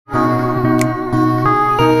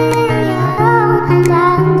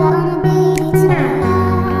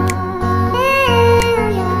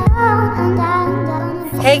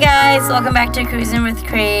welcome back to Cruising with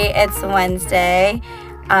Cree. It's Wednesday.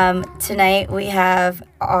 Tonight we have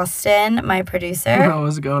Austin, my producer.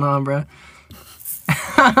 What's going on, bro?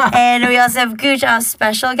 And we also have Gooch, our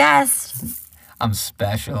special guest. I'm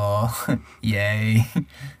special. Yay.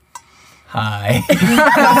 Hi.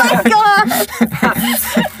 Oh my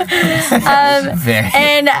god.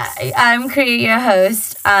 And I'm Cree, your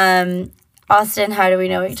host. Austin, how do we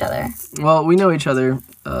know each other? Well, we know each other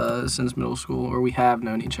since middle school, or we have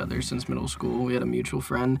known each other since middle school. We had a mutual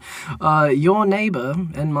friend. Your neighbor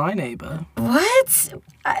and my neighbor. What?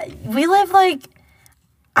 I live like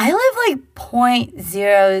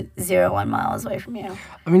 0.001 miles away from you.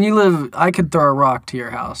 I mean, I could throw a rock to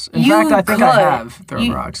your house. In You fact, I think I could. have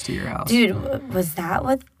thrown rocks to your house. Dude, was that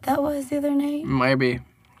what that was the other night? Maybe.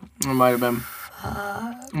 It might have been.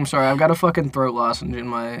 I'm sorry, I've got a fucking throat lozenge in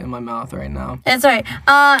my mouth right now. It's alright.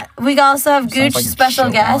 We also have Gooch, like you're special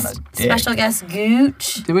choking on guest. a dick. Special guest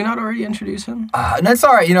Gooch. Did we not already introduce him? That's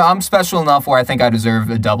all right. You know, I'm special enough where I think I deserve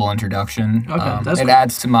a double introduction. Okay, that's it cool.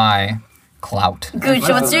 adds to my clout. Gooch,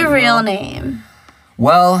 what's your real name?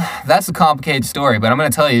 Well, that's a complicated story, but I'm going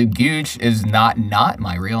to tell you, Gooch is not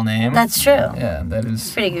my real name. That's true. Yeah,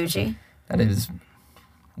 It's pretty Gucci. that is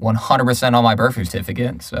 100% on my birth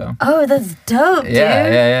certificate, so. Oh, that's dope, dude.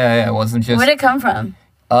 Yeah. It wasn't just... Where'd it come from?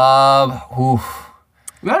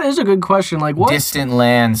 That is a good question. Like, what? Distant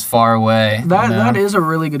lands far away. That is a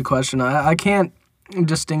really good question. I can't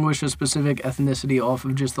distinguish a specific ethnicity off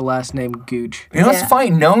of just the last name Gooch. You know what's Yeah. funny?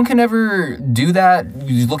 No one can ever do that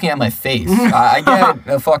just looking at my face. I get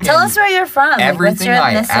a fucking... Tell us where you're from. Everything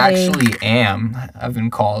like, what's your I ethnicity? actually am, I've been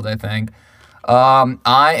called, I think.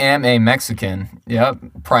 I am a Mexican, yep,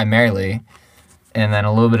 primarily. And then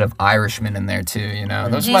a little bit of Irishman in there, too, you know.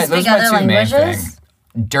 Those Do you are speak my other two main languages? things.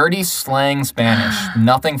 Dirty slang Spanish,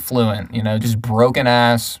 nothing fluent, you know, just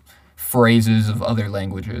broken-ass phrases of other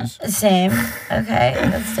languages. Same. Okay,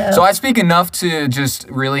 that's dope. So I speak enough to just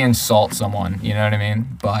really insult someone, you know what I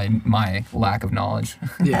mean, by my lack of knowledge.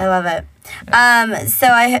 I love it.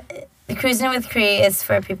 Cruising with Cree is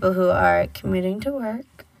for people who are commuting to work,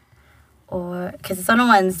 or because it's on a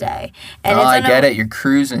Wednesday. And Oh, it's I on get it. You're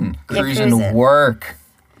cruising to cruising. work.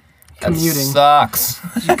 That Commuting. sucks.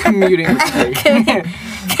 Commuting with me.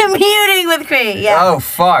 Commuting with Cree. Yeah. Oh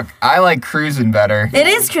fuck! I like cruising better. It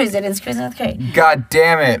is cruising. It's cruising with Cree. God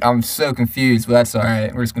damn it! I'm so confused, but that's all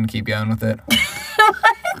right. We're just gonna keep going with it.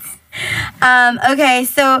 Okay,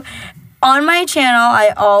 so on my channel, I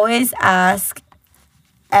always ask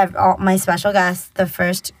all my special guests, the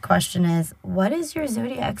first question is, what is your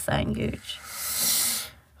zodiac sign, Gooch?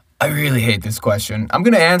 I really hate this question. I'm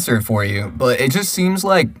gonna answer it for you, but it just seems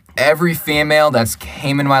like every female that's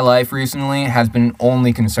came in my life recently has been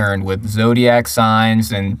only concerned with zodiac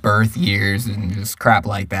signs and birth years and just crap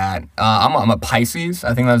like that. I'm a Pisces.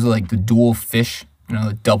 I think that's like the dual fish, you know,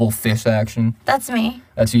 the double fish action. That's me.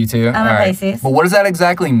 That's you too? I'm a Pisces. But what does that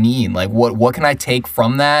exactly mean? Like, what can I take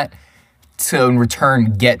from that to, in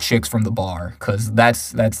return, get chicks from the bar? Because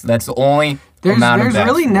that's the only amount of There's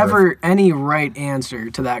really that's never worth. any right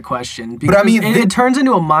answer to that question. Because I mean, it turns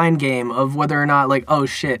into a mind game of whether or not, like, oh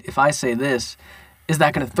shit, if I say this, is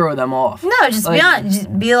that going to throw them off? No, just be honest.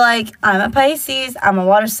 Just be like, I'm a Pisces. I'm a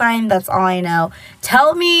water sign. That's all I know.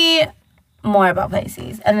 Tell me more about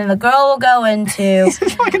Pisces. And then the girl will go into... He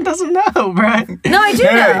fucking doesn't know, bro. No, I do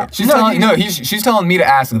know. She's telling me to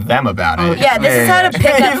ask them about it. Yeah, this is how to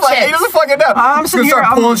pick up He's like, he chicks. doesn't fucking know. I'm He's sitting gonna here,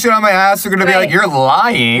 start pulling shit on my ass. They're gonna be Right. like, you're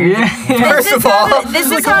lying. Yeah. First of all, This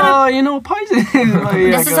is Like, how oh, you know, Pisces. Like,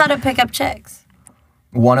 yeah, this is go. how to pick up chicks.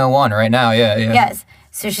 101 right now. Yeah. Yes.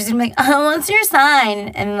 So she's gonna be like, oh, what's your sign?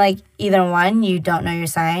 And like, either one, you don't know your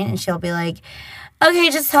sign, and she'll be like, okay,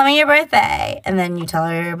 just tell me your birthday. And then you tell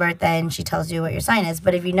her your birthday, and she tells you what your sign is.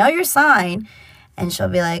 But if you know your sign, and she'll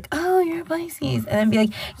be like, oh, you're a Pisces. And then be like,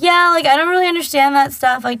 yeah, like, I don't really understand that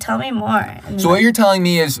stuff. Like, tell me more. And So what you're telling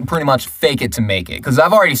me is pretty much fake it to make it. Because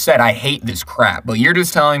I've already said I hate this crap, but you're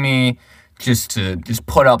just telling me just to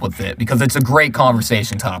put up with it because it's a great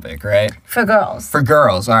conversation topic, right? for girls. For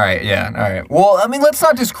girls, all right, yeah, all right. Well, I mean, let's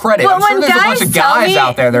not discredit. Well, I'm sure there's a bunch of tell guys me-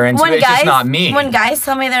 out there that are into it. It's just not me. When guys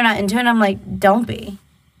tell me they're not into it, I'm like, don't be.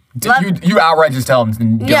 You outright just tell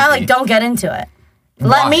them. Yeah, like, don't get into it.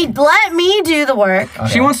 Let me do the work.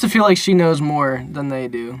 She wants to feel like she knows more than they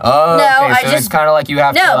do. Oh, No, okay, I so just- it's kind of like you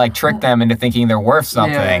have No. to like trick them into thinking they're worth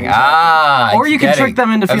something. exactly. I Or you can get trick it. them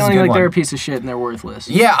into That's a feeling good like they're a one. piece of shit and they're worthless.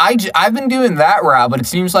 Yeah, I've been doing that route, but it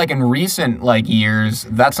seems like in recent like years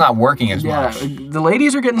that's not working as Yeah, much. the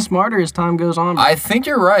ladies are getting smarter as time goes on. I think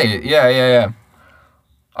you're right. Yeah.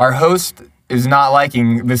 Our host is not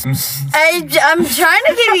liking this. I'm trying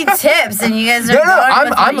to give you tips, and you guys are going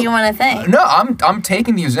with what you want to think. No, I'm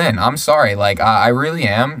taking these in. I'm sorry, like I really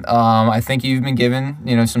am. I think you've been given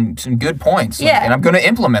some good points. Yeah. And I'm gonna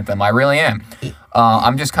implement them. I really am.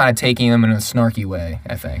 I'm just kind of taking them in a snarky way,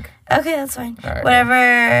 I think. Okay, that's fine. Right.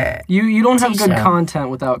 Whatever. You don't have good T-shirt. content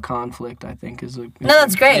without conflict, I think is a No,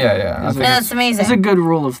 that's great. Yeah. No, that's amazing. It's a good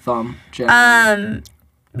rule of thumb, generally.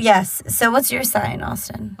 Yes. So, what's your sign,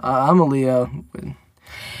 Austin? I'm a Leo.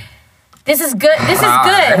 This is good. This is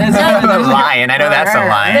good. A lion. I know that's a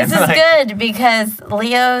lion. This is good because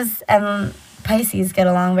Leos and Pisces get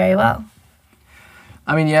along very well.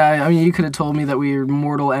 I mean, you could have told me that we were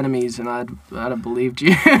mortal enemies, and I'd have believed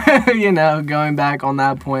you. Going back on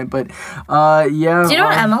that point, but yeah. Do you know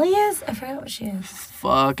what Emily is? I forgot what she is.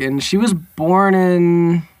 And she was born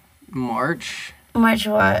in March March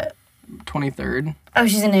what? 23rd. Oh,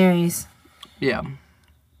 she's an Aries. Yeah.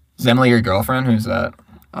 Is Emily your girlfriend? Who's that?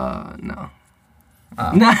 No.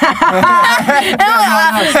 I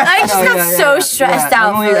just got so stressed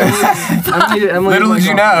out. Emily, Little did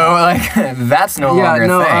you know, like that's no longer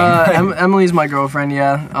a thing. Emily's my girlfriend.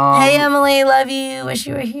 Yeah. Hey Emily, love you. Wish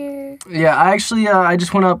you were here. Yeah, I actually I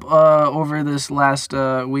just went up over this last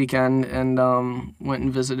weekend and went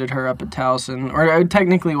and visited her up at Towson. Or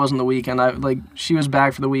technically it wasn't the weekend. She was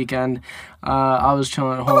back for the weekend. I was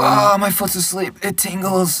chilling at home. Oh, my foot's asleep. It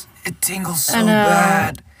tingles. It tingles so I know.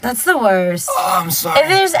 bad. That's the worst. Oh, I'm sorry. If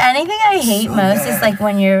there's anything I hate So most, bad. it's like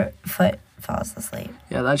when your foot falls asleep.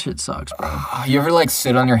 Yeah, that shit sucks, bro. You ever like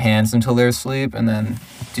sit on your hands until they're asleep and then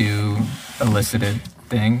do elicited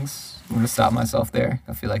things? I'm gonna stop myself there.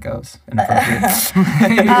 I feel like I was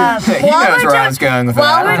inappropriate. He knows where I was going with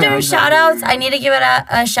While that. we're doing shout outs, I need to give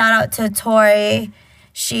a shout out to Tori.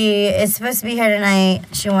 She is supposed to be here tonight.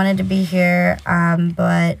 She wanted to be here,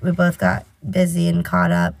 but we both got busy and caught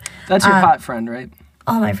up. That's your hot friend, right?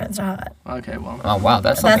 All my friends are hot. Okay, well. Oh wow,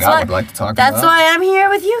 that's something I would like to talk That's about. why I'm here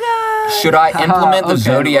with you guys. Should I implement the Okay,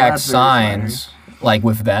 zodiac well, that's very signs like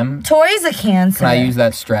with them? Tori's a Cancer. Can I use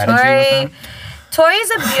that strategy with them?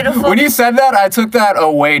 Tori's a beautiful. When you said that, I took that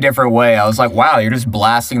a way different way. I was like, wow, you're just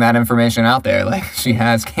blasting that information out there. Like, she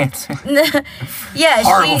has cancer. Yeah,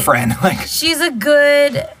 Horrible friend. Like, she's a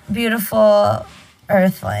good, beautiful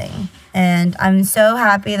earthling, and I'm so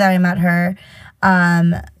happy that I met her.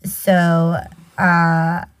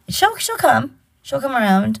 She'll come. She'll come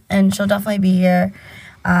around, and she'll definitely be here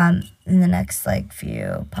in the next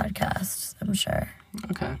few podcasts, I'm sure.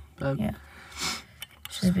 Okay. Yeah.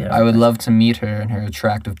 She's beautiful. I would love to meet her and her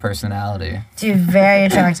attractive personality. She's very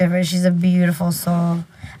attractive. She's a beautiful soul.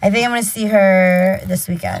 I think I'm going to see her this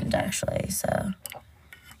weekend, actually. So,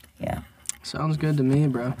 yeah. Sounds good to me,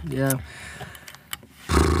 bro. Yeah.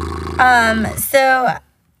 So,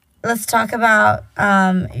 let's talk about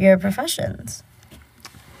your professions.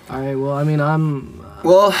 All right. Well, I mean,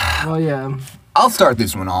 Well, yeah. I'll start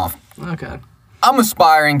this one off. Okay. I'm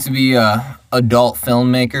aspiring to be a adult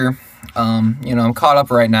filmmaker. I'm caught up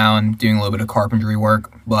right now and doing a little bit of carpentry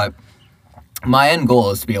work, but my end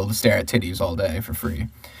goal is to be able to stare at titties all day for free.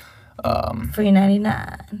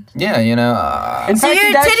 $3.99. Yeah, In So fact, you're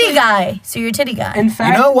it a actually- titty guy. So you're a titty guy. In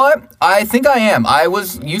fact, You know what? I think I am. I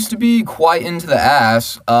used to be quite into the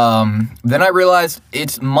ass. Then I realized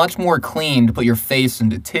it's much more clean to put your face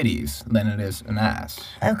into titties than it is an ass.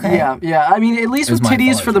 Okay. Yeah. I mean, at least Is with my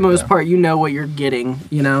titties, thought for the too, most though. part, you know what you're getting.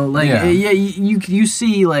 Yeah. You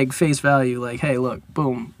see face value. Like, hey, look,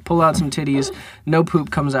 boom, pull out some titties, no poop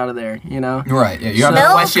comes out of there. Right. Yeah. You have So-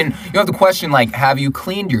 to question. You have to question like, have you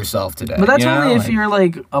cleaned yourself today? But that's You know? only if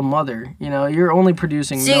Like- you're a mother. You're only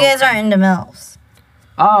producing. So you milk. guys aren't into MILFs.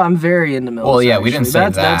 Oh, I'm very into milk. Well, yeah, we didn't say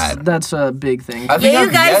that. That's a big thing. I think Yeah, you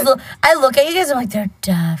I've guys. yet- I look at you guys. I'm like, they're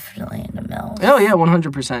definitely into MILFs. Oh yeah,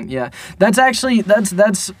 100%. Yeah, that's actually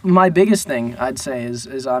that's my biggest thing. I'd say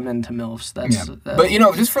is I'm into milfs. That's Yeah. But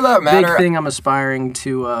just for that big matter, thing I'm aspiring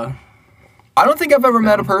to. I don't think I've ever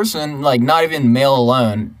met a person, like not even male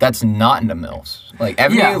alone, that's not into MILFs. Like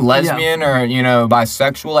every Yeah, lesbian or,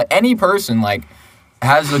 bisexual, like any person like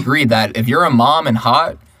has agreed that if you're a mom and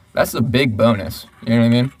hot, that's a big bonus. You know what I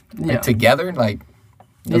mean? Yeah. Like together, like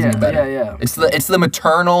doesn't get better. Yeah. It's the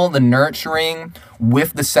maternal, the nurturing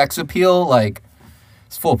with the sex appeal, like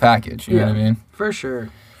it's full package, you know what I mean? For sure.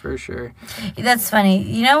 That's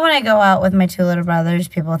funny. When I go out with my two little brothers,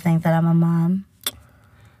 people think that I'm a mom.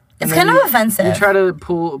 It's And kind then of offensive. You try to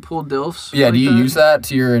pull dilfs. Yeah, like do you that? use that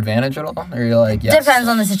to your advantage at all? Or you're like, yes. Depends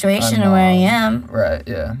on the situation I'm and where I mom. am. Right,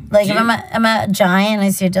 yeah. Like Do if you- I'm at a Giant and I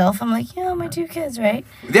see a DILF, I'm like, yeah, my two kids, right?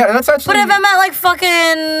 Yeah, that's actually But if I'm at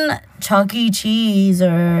fucking Chuck E. Cheese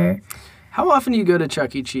or How often do you go to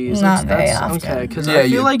Chuck E. Cheese? Not very often. Okay, because Yeah, I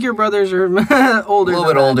feel like your brothers are older. A little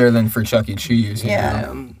bit older than for Chuck E. Cheese.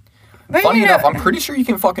 Yeah. But Funny you know, enough, I'm pretty sure you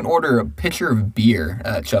can fucking order a pitcher of beer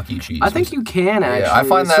at Chuck E. Cheese. I think you can actually. I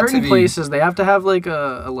find that to certain be- places they have to have like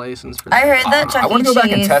a license for that. I heard that Chuck I want E. to go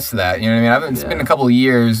back and Cheese. test that. You know what I mean? It's been a couple of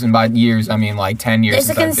years, and by years I mean like 10 years There's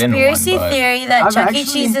a since I've been to one. conspiracy But theory that I've Chuck E. actually-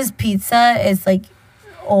 Cheese's pizza is like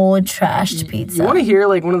old trashed pizza. You want to hear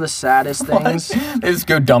like one of the saddest things? they just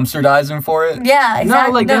go dumpster diving for it. Yeah,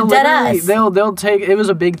 exactly. No, like they'll dead literally ass. they'll take. It was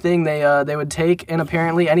a big thing. They would take, and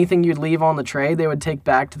apparently anything you'd leave on the tray, they would take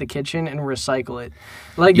back to the kitchen and recycle it.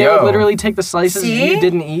 Like they would Yo. literally take the slices See? you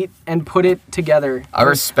didn't eat and put it together. I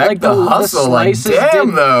respect Like, the hustle. Like, slices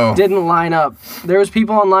damn though. didn't line up. There was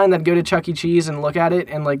people online that go to Chuck E. Cheese and look at it,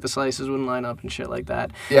 and like the slices wouldn't line up and shit like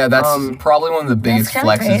that. Yeah, that's probably one of the That's biggest kinda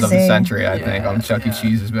flexes of the crazy. century, I think, on Chuck E.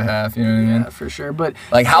 Cheese's behalf. You know what I mean? Yeah, for sure. But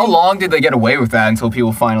Like, how long did they get away with that until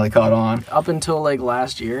people finally caught on? up until like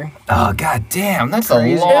last year. Oh, god damn, that's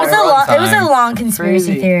Crazy. a long It was a long. It was a runtime. long conspiracy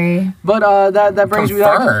Crazy. theory. But that brings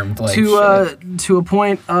Confirmed, me back like, to a point.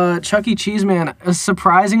 Chuck E. Cheese, man.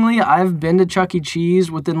 Surprisingly, I've been to Chuck E. Cheese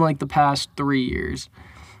within like the past 3 years,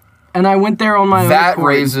 and I went there on my own. That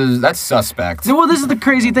accord. that's suspect. Well, this is the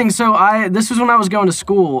crazy thing. So this was when I was going to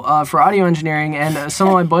school for audio engineering, and some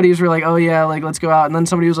of my buddies were like, "Oh yeah, like let's go out." And then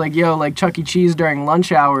somebody was like, "Yo, like Chuck E. Cheese during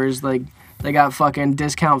lunch hours, like they got fucking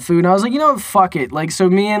discount food." And I was like, you know what, fuck it. Like so,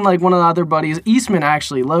 me and like one of the other buddies, Eastman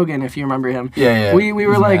actually, Logan, if you remember him. Yeah. We were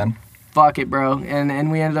He's a like, man. fuck it, bro,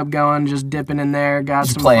 and we ended up going, just dipping in there, got Did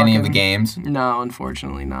you some. play any of the fucking- games? No,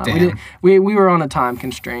 unfortunately not. Damn. We did. We were on a time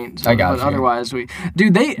constraint. So, I got but you. otherwise, dude,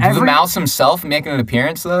 they Did the mouse himself making an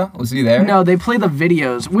appearance though? Was he there? No, they play the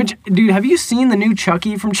videos. Which, dude, have you seen the new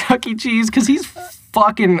Chucky from Chuck E. Cheese? Because he's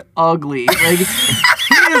fucking ugly. Like,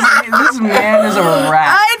 this man is a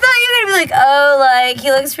rat. I thought you were gonna be like, oh, like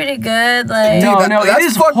he looks pretty good. Like No, Dude, it that's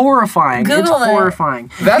is fuck- horrifying. Google it's it.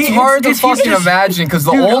 horrifying. That's hard to he's fucking just- imagine because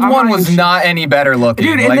the Dude, old I'm one not was even- not any better looking.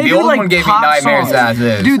 Dude, and like they the do old like one gave me pop nightmares songs. as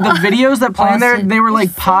is. Dude, the videos that play in there, Austin, they were like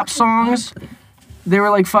he's pop fucking songs. They were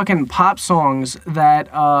like fucking pop songs that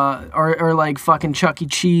are like fucking Chuck E.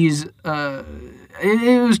 Cheese.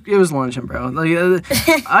 It was luncheon, bro. Like,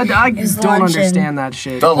 I was don't luncheon. understand that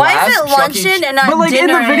shit. The why is last it Chuck E. luncheon and not But like in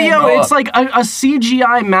dinner? the video, Up. it's like a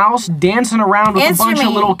CGI mouse dancing around with Answer a bunch me.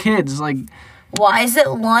 of little kids. Like, Why is it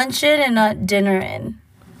luncheon and not dinner in?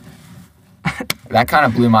 That kind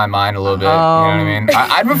of blew my mind a little bit. You know what I mean?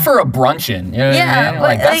 I'd prefer a brunchin'. You know what I Yeah, mean? but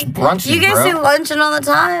Like that's like, brunchin', you guys bro. do luncheon all the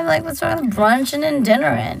time. Like, what's wrong with brunching and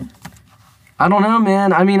dinner in? I don't know,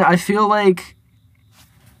 man. I mean, I just feel like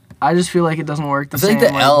it doesn't work the I feel same.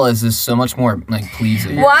 like the L is just so much more like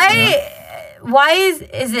pleasing. Why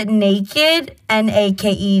is it naked,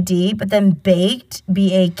 NAKED, but then baked,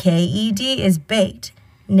 BAKED, is baked?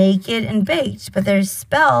 Naked and baked, but they're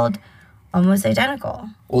spelled almost identical.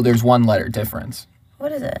 Well, there's one letter difference.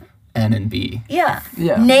 What is it? N and B. Yeah.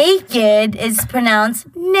 Yeah. Naked is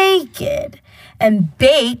pronounced naked, and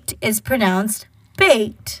baked is pronounced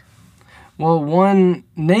baked. Well, one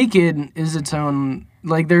naked is its own.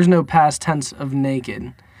 Like, there's no past tense of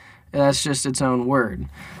naked. That's just its own word,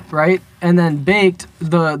 right? And then baked,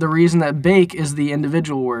 the reason that bake is the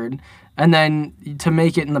individual word, and then to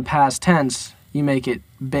make it in the past tense, you make it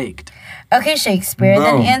baked. Okay, Shakespeare, Boom.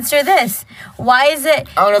 then answer this. Why is it...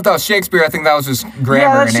 I don't know if that was Shakespeare. I think that was just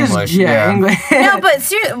grammar in English. English. No,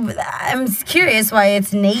 but I'm curious why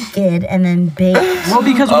it's naked and then baked. Well,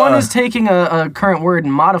 because one is taking a current word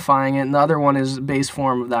and modifying it, and the other one is base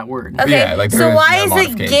form of that word. Okay, Yeah, like so there is why no is it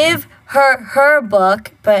modification. give her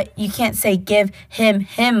book, but you can't say give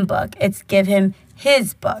him book. It's give him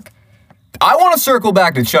his book. I want to circle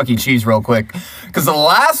back to Chuck E. Cheese real quick. Because the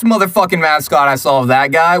last motherfucking mascot I saw of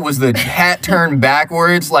that guy was the hat turned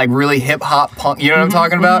backwards, like really hip hop punk. You know what I'm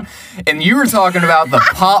talking about? And you were talking about the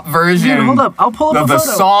pop version Dude, hold up. I'll pull up of a the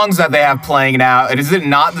photo. songs that they have playing now. And is it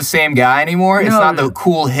not the same guy anymore? It's No. not the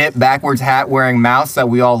cool, hip, backwards hat wearing mouse that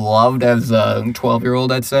we all loved as a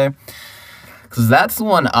 12-year-old, I'd say. Because that's the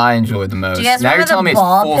one I enjoyed the most. Do you guys Now you're remember telling me the it's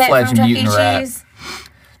ball pit full-fledged from Chuck E. mutant rat. Cheese?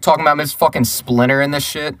 Talking about Miss fucking Splinter in this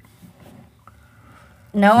shit.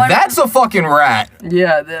 No one. That's a fucking rat.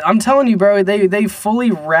 Yeah, I'm telling you, bro, they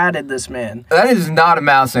fully ratted this man. That is not a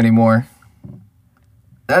mouse anymore.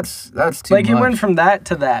 That's too Like, much. it went from that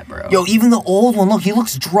to that, bro. Yo, even the old one, look, he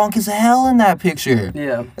looks drunk as hell in that picture.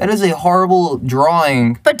 Yeah. That is a horrible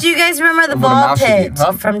drawing. But do you guys remember the What a ball mouse should pit be,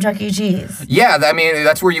 huh? from Chuck E. Cheese? Yeah, I mean,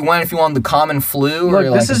 that's where you went if you wanted the common flu or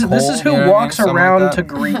Look, like this a is cold, who you know what I mean? walks Something like around that. to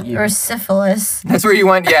greet you. Or syphilis? That's where you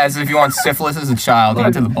went, yeah, as if you want syphilis as a child. You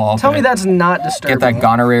went to the ball Tell pit. me that's not disturbing. Get that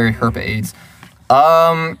gonorrhea herpes AIDS.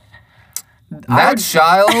 That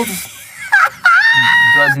child...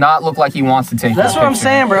 does not look like he wants to take That's that what I'm picture.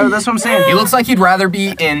 saying, bro. That's what I'm saying. He looks like he'd rather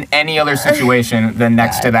be in any other situation than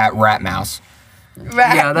next to that rat mouse.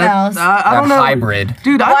 Rat Yeah, mouse. I That don't know. hybrid.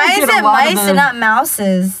 Dude, I Why don't is get a it lot mice of the... and not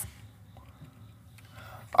mouses?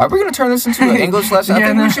 Are we gonna turn this into an English lesson? I Yeah,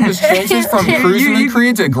 think no. we should just change this from cruising with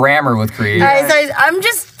Creed to grammar with Creed. All right, so I'm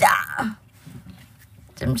just asking.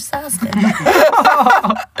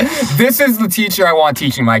 This is the teacher I want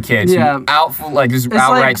teaching my kids. Yeah. Who just It's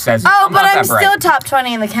outright like- says, Oh, I'm but not I'm that bright. still top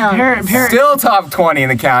 20 in the county. Still top 20 in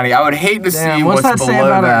the county. I would hate to Damn, see what's what's that say below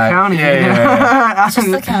about that. our county? Yeah. It's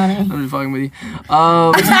just the county. I'm just fucking with you.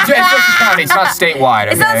 It's just the county. It's not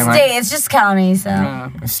statewide. It's okay? not state. It's just county.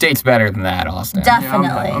 So State's better than that, Austin.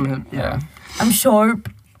 definitely, Yeah. I'm sharp.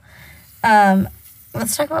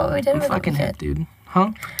 Let's talk about what we did I'm with fucking the hip, dude.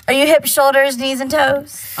 Huh? Are you hip, shoulders, knees, and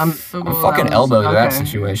toes? I'm fucking elbow to that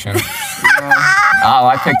situation. Oh,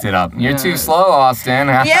 I picked it up. You're too slow, Austin.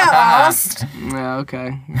 Yeah, lost. Yeah,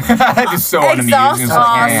 okay. Just so unamusing. It's like,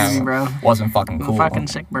 Exhaust yeah, bro. wasn't fucking cool. Fucking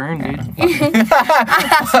sick burn, dude.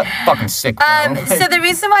 Fucking sick, bro. So the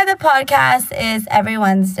reason why the podcast is every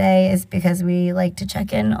Wednesday is because we like to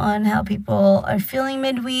check in on how people are feeling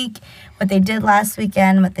midweek, what they did last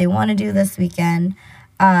weekend, what they want to do this weekend.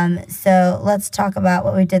 So let's talk about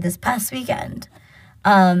what we did this past weekend.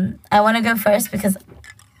 I want to go first because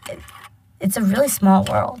it's a really small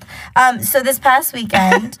world. So this past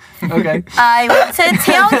weekend, Okay. I went to a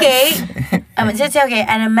tailgate.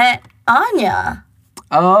 And I met Anya.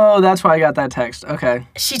 Oh, that's why I got that text. Okay.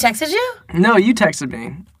 She texted you? No, you texted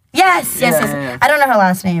me. Yes. Yeah. I don't know her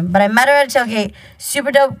last name, but I met her at a tailgate.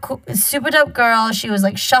 Super dope girl. She was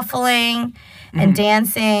like shuffling and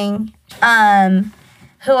dancing.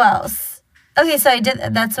 Who else? Okay, so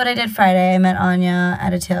that's what I did Friday. I met Anya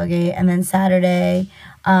at a tailgate, and then Saturday,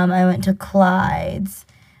 I went to Clyde's.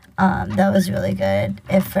 That was really good.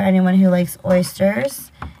 If for anyone who likes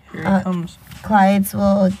oysters, Here it comes. Clyde's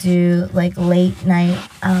will do like late night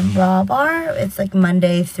raw bar. It's like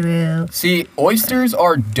Monday through. See, oysters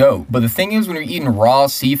are dope, but the thing is, when you're eating raw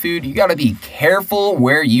seafood, you gotta be careful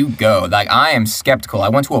where you go. Like, I am skeptical. I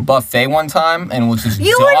went to a buffet one time and was just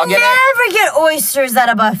You would dogging it. never get oysters at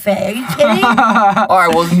a buffet. Are you kidding? All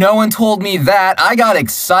right, well, no one told me that. I got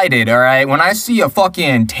excited, all right? When I see a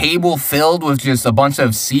fucking table filled with just a bunch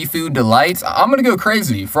of seafood delights, I'm gonna go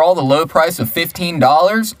crazy. For all the low price of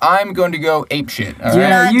 $15, I'm going to go apeshit, all Do right?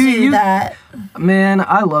 not you- do that. Man,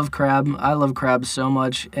 I love crab. I love crab so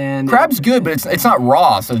much. And Crab's good, but it's not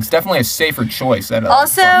raw, so it's definitely a safer choice. At a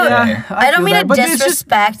Also, buffet. I don't feel mean that, to but it's just-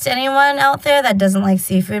 disrespect anyone out there that doesn't like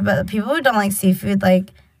seafood, but people who don't like seafood,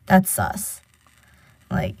 like, that's sus.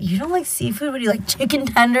 Like, you don't like seafood? What do you like? Chicken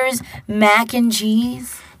tenders, mac and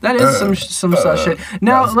cheese? That is some such shit.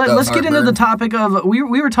 Now that was let's get into the heartburn. topic of we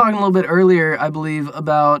were talking a little bit earlier, I believe,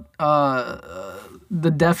 about the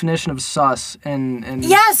definition of sus and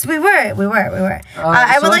Yes, we were. I so would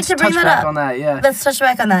like let's to bring touch that back up. on that. Yeah. Let's touch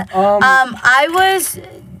back on that. I was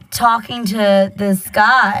talking to this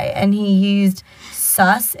guy, and he used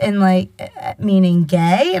sus in like meaning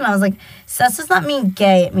gay, and I was like, sus does not mean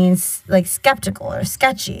gay. It means like skeptical or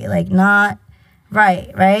sketchy, like not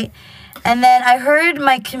right? And then I heard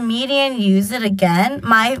my comedian use it again.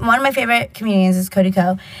 One of my favorite comedians is Cody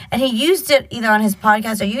Ko, and he used it either on his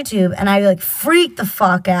podcast or YouTube, and I like freaked the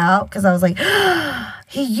fuck out because I was like,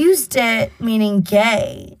 he used it meaning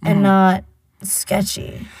gay and not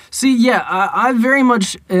sketchy. See, yeah, I very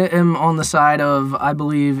much am on the side of, I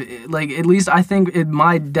believe, like, at least I think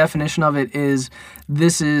my definition of it is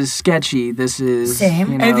this is sketchy, this is...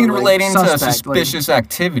 Same. You know, Anything like, relating to suspect, suspicious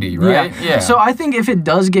activity, right? Yeah. So I think if it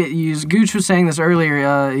does get used, Gooch was saying this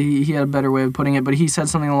earlier, he had a better way of putting it, but he said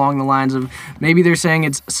something along the lines of maybe they're saying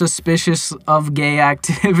it's suspicious of gay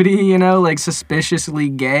activity, you know, like suspiciously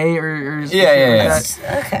gay or something Yeah. like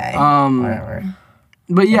that. Okay. Whatever.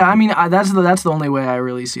 But yeah, I mean, that's the only way I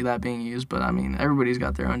really see that being used. But I mean, everybody's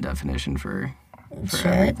got their own definition for Shit,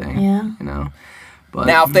 everything, yeah. you know. But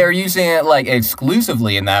Now, if they're using it like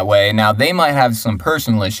exclusively in that way, now they might have some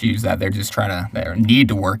personal issues that they're just they need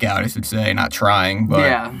to work out, I should say, not trying.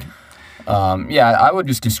 But yeah, I would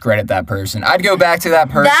just discredit that person. I'd go back to that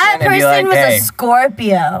person That and be person like, was hey, a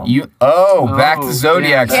Scorpio. back to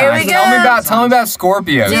zodiac yeah. Here we signs. go. Tell me about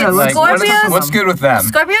Scorpios. Dude, Like, Scorpios- what's good with them?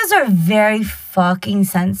 Scorpios are very fucking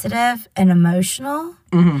sensitive and emotional.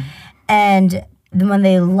 And when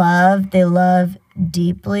they love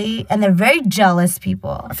deeply. And they're very jealous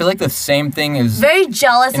people. I feel like the same thing is Very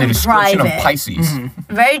jealous in a and description private. of Pisces.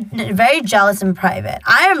 Very, very jealous and private.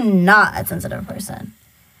 I am not a sensitive person.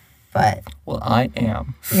 But, Well, I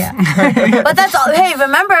am. yeah. But that's all. Hey,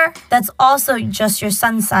 remember, that's also just your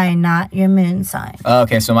sun sign, not your moon sign.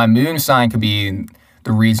 Okay, so my moon sign could be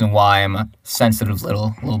the reason why I'm a sensitive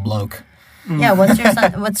little bloke. Yeah,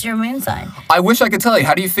 what's your moon sign? I wish I could tell you.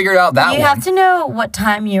 How do you figure out that You one? have to know what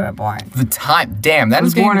time you were born. The time. Damn, that I was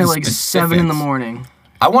is getting born at into like 7 in the specifics. morning.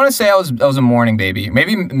 I want to say I was a morning baby.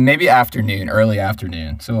 Maybe afternoon, early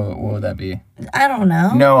afternoon. So what would that be? I don't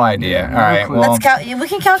know. No idea. All right. clue. Well, We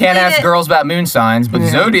can calculate can't ask it. girls about moon signs, but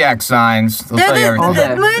zodiac signs. They'll tell you The everything.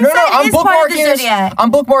 day. moon No, sign I'm is part of the bookmarking this. zodiac.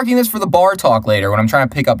 I'm bookmarking this for the bar talk later when I'm trying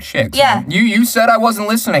to pick up chicks. Yeah. You said I wasn't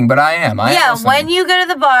listening, but I am. I am Yeah, listening. when you go to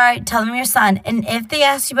the bar, tell them your sun. And if they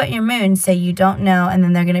ask you about your moon, say you don't know, and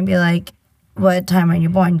then they're going to be like, what time are you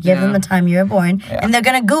born? Give them the time you were born, and they're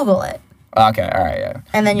going to Google it. Okay. All right. Yeah.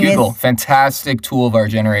 And then you Google, guys- fantastic tool of our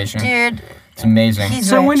generation. Dude, It's amazing. he's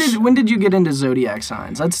So rich. when did you get into zodiac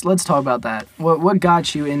signs? Let's talk about that. What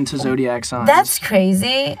got you into zodiac signs? That's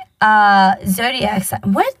crazy. Zodiac sign.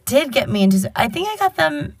 What did get me into? I think I got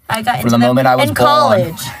them. I got into the them moment I was in born.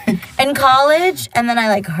 college. In college, and then I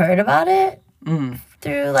like heard about it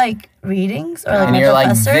through like readings or like And my you're like,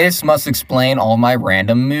 professor. this must explain all my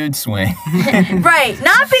random mood swings. Right,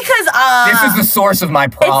 not because This is the source of my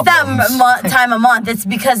it's problems. that time of month. It's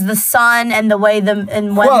because the sun and the way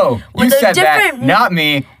when Whoa, when you the said that. different Not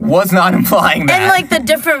me. Was not implying that. and like the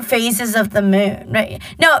different phases of the moon, right?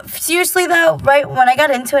 No, seriously though, right? When I got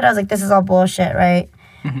into it, I was like, this is all bullshit, right?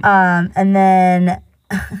 And then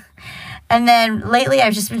and then lately, I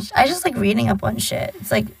just like reading up on shit.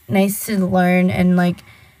 It's like nice to learn and like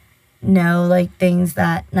know like things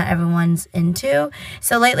that not everyone's into.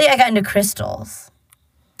 So lately, I got into crystals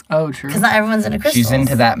oh, true. because not everyone's into crystals. She's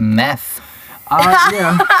into that meth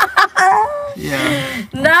Yeah. Yeah.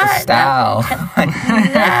 not style.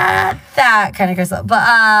 not that kind of crystal.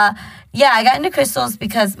 But yeah, I got into crystals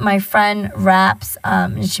because my friend raps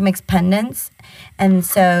and she makes pendants. And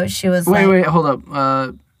so she was Wait, hold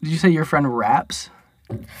up. Did you say your friend raps?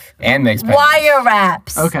 And makes pendants. wire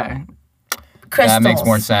wraps. Okay. Crystals. That makes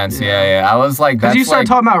more sense. Yeah. I was like, Because that's you started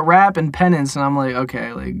like, talking about rap and penance, and I'm like,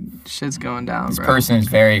 okay, like shit's going down, this bro. person is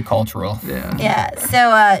very cultural. Yeah. Yeah,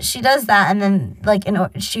 so she does that, and then like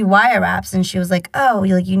she wire wraps, and she was like, "Oh,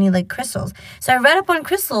 you need like crystals." So I read up on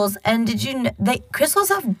crystals, and did you know crystals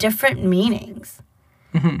have different meanings?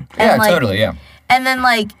 Yeah, like, totally. Yeah. And then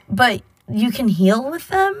but you can heal with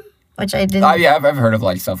them, which I didn't. Yeah, I've heard of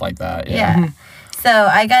like stuff like that. Yeah. So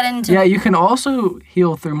I got into. Yeah, you can also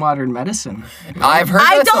heal through modern medicine. I've heard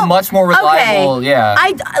I that's a don't- much more reliable. Okay. Yeah.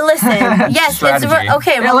 Listen. Yes, Strategy.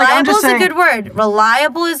 okay. Yeah, like, I'm Reliable just is a saying- good word.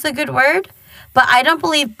 Reliable is a good word. But I don't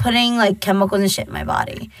believe putting like chemicals and shit in my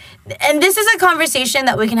body. And this is a conversation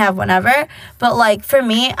that we can have whenever. But like for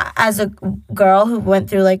me, as a girl who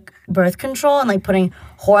went through like birth control and like putting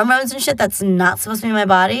hormones and shit that's not supposed to be in my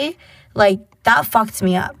body, like that fucked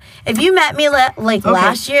me up. If you met me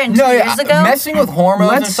last year and 2 years ago, messing with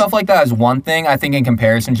hormones and Let's- stuff like that is one thing. I think in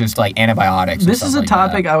comparison, just like antibiotics. and This stuff is a like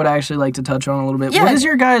topic that. I would actually like to touch on a little bit. Yeah. What is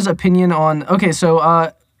your guys' opinion on? Okay,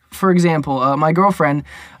 so for example, my girlfriend,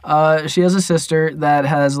 she has a sister that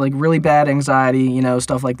has like really bad anxiety,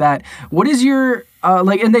 stuff like that. What is your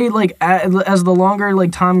and they like as the longer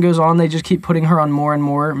like time goes on, they just keep putting her on more and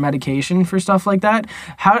more medication for stuff like that.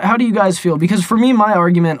 How do you guys feel? Because for me, my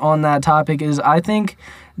argument on that topic is I think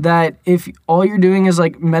that if all you're doing is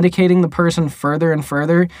like medicating the person further and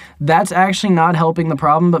further, that's actually not helping the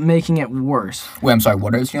problem but making it worse. Wait, I'm sorry.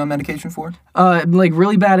 What is she on medication for? Like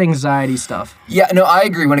really bad anxiety stuff. Yeah, no, I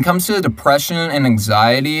agree. When it comes to depression and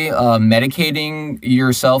anxiety, medicating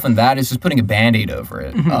yourself and that is just putting a Band-Aid over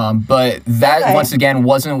it. But that Okay. once again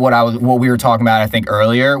wasn't what we were talking about. I think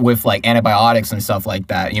earlier with like antibiotics and stuff like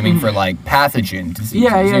that. You mean for like pathogen diseases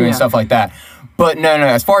Yeah. and stuff like that. But no.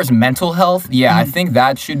 As far as mental health, yeah, I think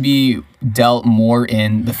that should be dealt more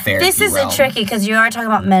in the therapy this is realm. tricky because you are talking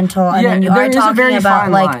about mental and Yeah, then you there are is a talking very about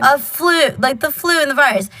fine like line. a flu, like the flu and the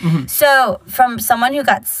virus. So from someone who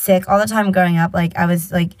got sick all the time growing up, like I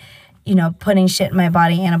was like, putting shit in my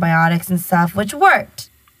body, antibiotics and stuff, which worked.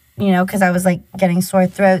 Because I was like getting sore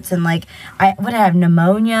throats and like I have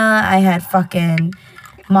pneumonia, I had fucking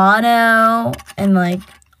mono and like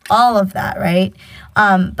all of that, right?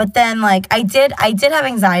 But then like I did have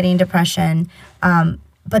anxiety and depression,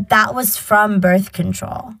 but that was from birth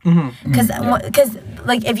control. Because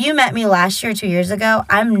like if you met me last year, 2 years ago,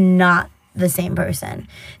 I'm not the same person.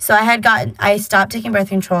 So I stopped taking birth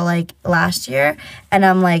control like last year, and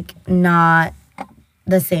I'm like not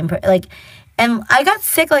the same person. And I got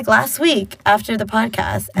sick like last week after the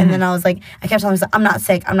podcast, and then I was like, I kept telling myself, I'm not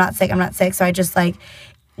sick. So I just like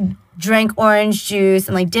drank orange juice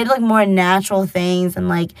and like did like more natural things and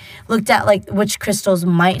like looked at like which crystals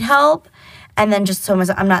might help, and then just told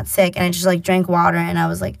myself I'm not sick, and I just like drank water and I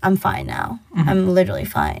was like, I'm fine now. I'm literally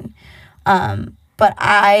fine. but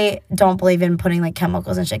I don't believe in putting like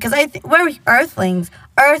chemicals and shit because we're earthlings.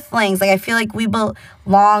 Like I feel like we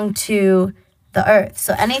belong to the earth.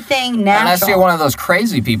 So anything natural. Unless you're one of those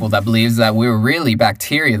crazy people that believes that we were really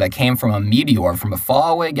bacteria that came from a meteor from a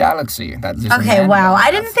faraway galaxy. Okay, wow.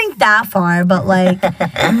 I didn't think that far, but like,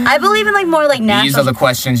 I believe in like more like natural. These are the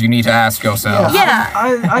questions you need to ask yourself. Yeah.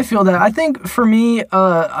 I feel that. I think for me,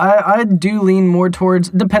 I do lean more towards,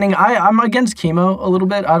 depending, I'm against chemo a little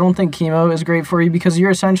bit. I don't think chemo is great for you because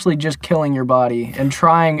you're essentially just killing your body and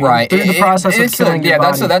trying through the process of killing your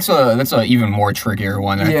body. That's a even more trickier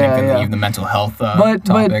one, I think, than even the mental health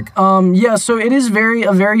topic. So it is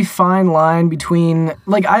a very fine line between,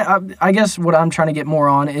 like, I guess what I'm trying to get more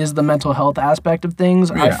on is the mental health aspect of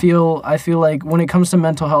things. Yeah. I feel like when it comes to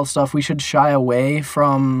mental health stuff, we should shy away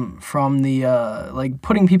from the like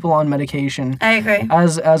putting people on medication. I agree.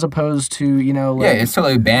 As opposed to, you know, like, it's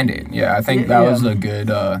totally a Band-Aid. Yeah, I think that was a good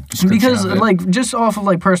description because of it. like just off of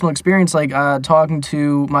like personal experience, like talking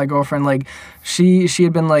to my girlfriend, like she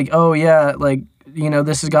had been like, oh yeah, like, you know,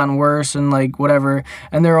 this has gotten worse and like whatever,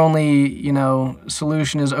 and their only, you know,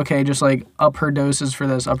 solution is okay, just like up her doses for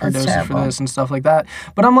this, for this and stuff like that.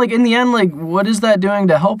 But I'm like, in the end, like, what is that doing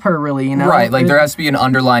to help her really, you know? Right, like there has to be an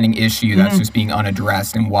underlining issue that's just being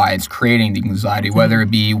unaddressed and why it's creating the anxiety, whether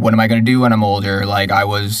it be what am I going to do when I'm older, like I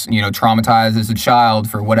was, you know, traumatized as a child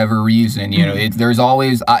for whatever reason, you know, there's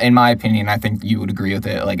always, in my opinion, I think you would agree with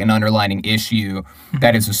it, like an underlining issue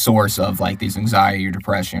that is a source of like these anxiety or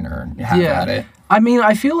depression or have at it. I mean,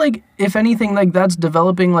 I feel like if anything, like that's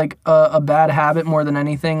developing like a bad habit more than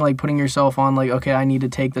anything, like putting yourself on like, okay, I need to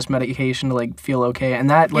take this medication to like feel okay, and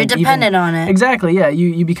that like you're dependent on it. Exactly, yeah.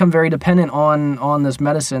 You become very dependent on this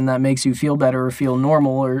medicine that makes you feel better or feel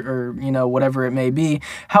normal or you know, whatever it may be.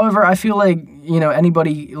 However, I feel like, you know,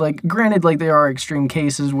 anybody, like, granted, like there are extreme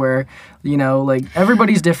cases where, you know, like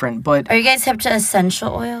everybody's different, but are you guys hip to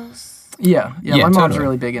essential oils? Yeah, my mom's totally.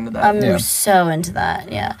 really big into that. I'm so into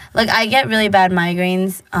that, yeah. Like, I get really bad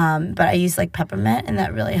migraines, but I use, like, peppermint, and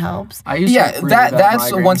that really helps. I used to have really bad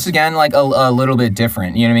that's migraines. once again, like, a little bit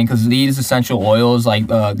different, you know what I mean? Because these essential oils, like,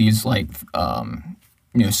 these, like,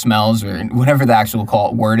 you know, smells or whatever the actual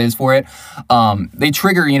word is for it, they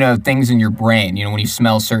trigger, you know, things in your brain, you know, when you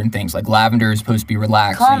smell certain things, like lavender is supposed to be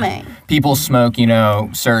relaxing. Calming. People smoke, you know,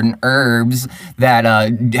 certain herbs that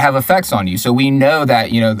have effects on you. So we know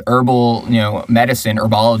that, you know, the herbal, you know, medicine,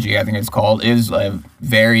 herbology, I think it's called, is a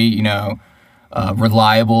very, you know,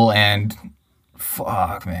 reliable and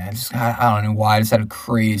fuck, man. I don't know why. I just had a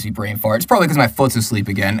crazy brain fart. It's probably because my foot's asleep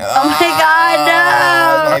again. Oh my God,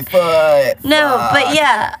 no! My foot. No, Fuck. but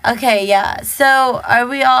yeah. Okay, yeah. So are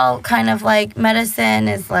we all kind of like medicine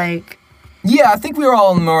is like... Yeah, I think we were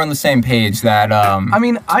all more on the same page that, I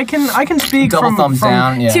mean, I can speak double thumbs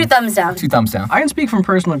down. Yeah. 2 thumbs down. 2 thumbs down. I can speak from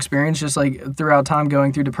personal experience, just like throughout time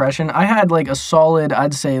going through depression. I had like a solid,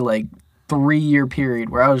 I'd say like 3-year period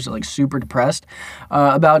where I was like super depressed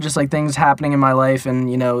about just like things happening in my life and,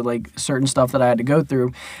 you know, like certain stuff that I had to go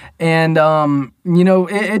through. And, you know,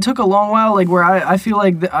 it took a long while, like where I feel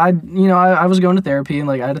like I was going to therapy and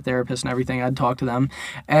like I had a therapist and everything. I'd talk to them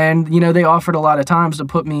and, you know, they offered a lot of times to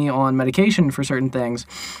put me on medication for certain things.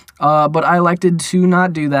 But I elected to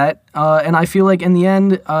not do that. And I feel like in the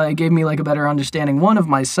end, it gave me like a better understanding, one, of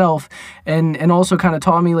myself and also kind of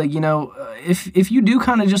taught me like, you know, if you do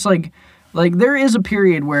kind of just like there is a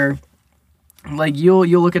period where like you'll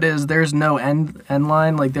look at it as there's no end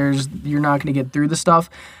line, like you're not going to get through the stuff.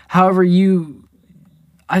 However,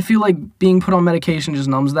 I feel like being put on medication just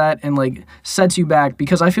numbs that and like sets you back,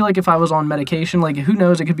 because I feel like if I was on medication, like who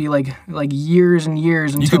knows, it could be like years and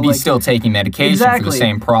years until you could be like, still taking medication for the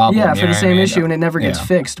same problem. Yeah, you for know the what I same mean? issue, and it never gets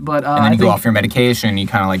fixed. But and then I you go think, off your medication, and you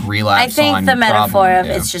kind of like relapse. I think on the your metaphor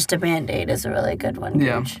problem. of it's just a Band-Aid is a really good one.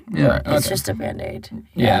 Yeah, Gooch. yeah, Right, It's okay. just a Band-Aid.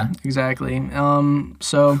 Yeah. exactly.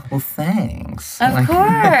 So Well, thanks. Of Like-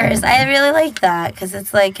 course. I really like that because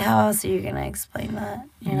it's like, how else are you going to explain that?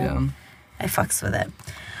 You know? yeah. I fucks with it.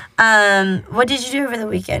 What did you do over the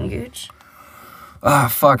weekend, Gooch? Oh,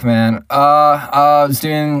 fuck, man. I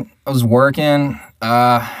was working,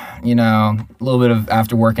 you know, a little bit of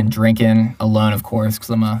after work and drinking alone, of course, because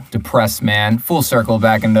I'm a depressed man. Full circle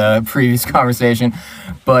back into previous conversation.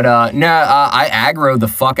 But, I aggroed the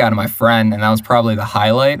fuck out of my friend, and that was probably the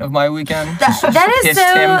highlight of my weekend. That is Pissed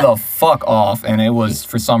him so... the fuck off, and it was,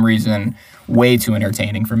 for some reason, way too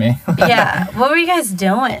entertaining for me. Yeah. What were you guys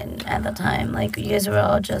doing at the time? Like, you guys were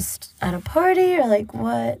all just at a party or like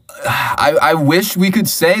what? I wish we could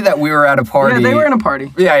say that we were at a party. Yeah, they were in a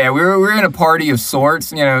party. Yeah, we were in a party of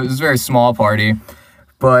sorts. You know, it was a very small party.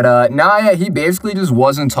 But, he basically just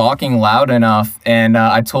wasn't talking loud enough, and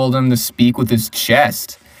I told him to speak with his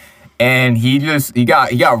chest. And he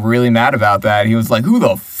got really mad about that. He was like, "Who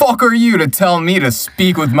the fuck are you to tell me to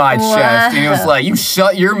speak with my chest?" And he was like, "You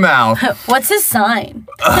shut your mouth." What's his sign?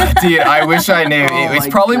 Dude, I wish I knew. It's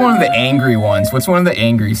probably one of the angry ones. What's one of the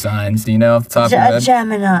angry signs? Do you know off the top of your head?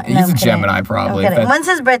 Gemini. He's a Gemini, probably. I'm kidding. When's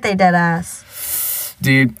his birthday, deadass?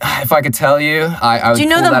 Dude, if I could tell you, I would Do you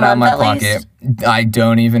know pull the that out of my month at pocket. I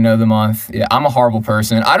don't even know the month. Yeah, I'm a horrible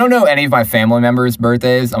person. I don't know any of my family members'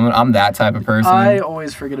 birthdays. I'm that type of person. I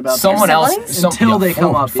always forget about Someone Your else siblings? Until they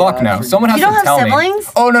come up, Fuck yeah, I no. forget. Someone has You don't to have tell siblings?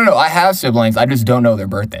 me. Oh no, I have siblings. I just don't know their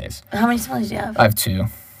birthdays. How many siblings do you have? I have 2.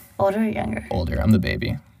 Older or younger? Older. I'm the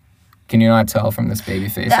baby. Can you not tell from this baby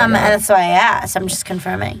face? I got? That's why I asked. I'm just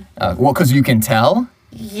confirming. Well, because you can tell.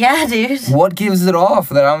 Yeah, dude. What gives it off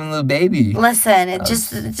that I'm the baby? Listen,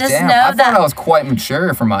 just Damn, know I that. thought I was quite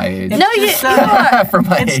mature for my age. No, you are. For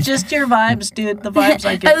my It's age. just your vibes, dude. The vibes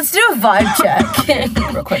I get. Let's do a vibe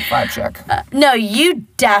check. Real quick vibe check. No, you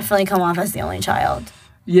definitely come off as the only child.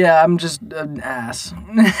 Yeah, I'm just an ass.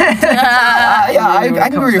 Yeah, I When it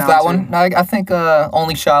can comes agree with down that to one. I think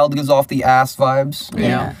only child gives off the ass vibes. You Yeah.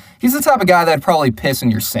 know? He's the type of guy that'd probably piss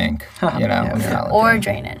in your sink. You know? Yeah, when you're not Or looking.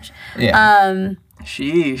 drainage. Yeah.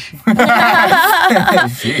 Sheesh.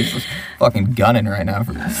 Jeez, fucking gunning right now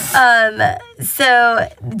for this. So,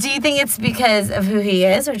 do you think it's because of who he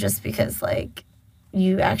is, or just because like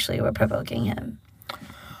you actually were provoking him?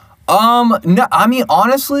 No, I mean,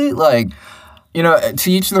 honestly, like, you know, to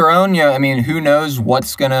each their own, you know, I mean, who knows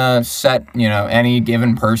what's gonna set, you know, any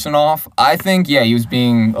given person off. I think, yeah, he was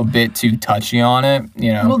being a bit too touchy on it,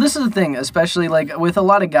 you know. Well, this is the thing, especially like with a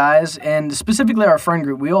lot of guys, and specifically our friend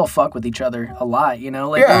group, we all fuck with each other a lot, you know.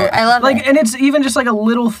 Like, Yeah. I love like, it. and it's even just like a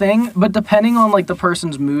little thing, but depending on like the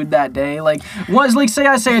person's mood that day, like, was like, say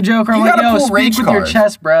I say a joke, or I'm You like, gotta yo, pull speak rage with your cards.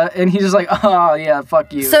 chest, bruh, and he's just like, oh yeah,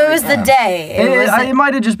 fuck you. So it was the day. It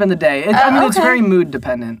might have just been the day. I mean, it's okay. very mood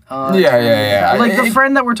dependent. Yeah. Like the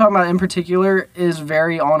friend that we're talking about in particular is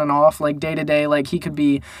very on and off, like day to day. Like he could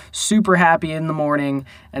be super happy in the morning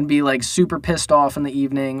and be like super pissed off in the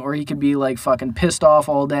evening, or he could be like fucking pissed off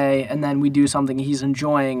all day, and then we do something he's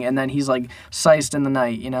enjoying, and then he's like siced in the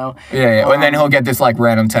night, you know? Yeah. And then he'll get this like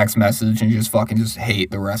random text message and just fucking just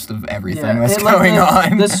hate the rest of everything that's It, like, going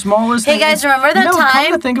on. The smallest. Hey, thing- guys, remember that you know, Come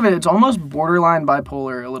time- to think of it, it's almost borderline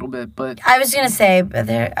bipolar a little bit, but I was gonna say, but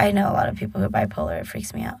I know a lot of people who are bipolar. It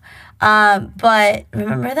freaks me out. But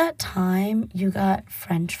remember that time you got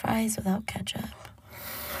French fries without ketchup?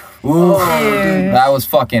 Ooh, Dude. that was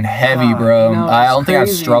fucking heavy, bro. no, I it's don't think I've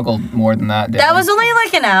crazy. struggled more than that day. That was only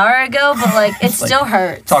like an hour ago, but like it still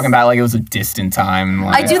hurts. talking about like it was a distant time.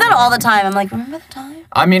 I Like, do that all the time. I'm like, remember the time?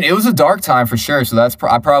 I mean, it was a dark time for sure. So that's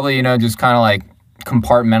I probably, you know, just kind of like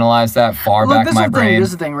compartmentalized that far look, back this in my is the thing. brain. This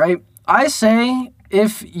is the thing, right? I say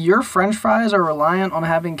if your French fries are reliant on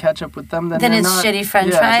having ketchup with them, then Then they're it's not, shitty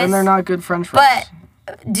French yeah, fries? Then they're not good French fries.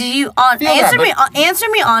 But do you Feel that, answer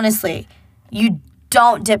me honestly? You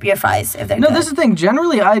don't dip your fries if they're no, good. this is the thing.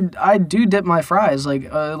 Generally, I do dip my fries.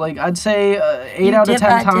 Like I'd say 8 You out of dip,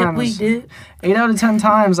 10 I dip, times. we dip. 8 out of 10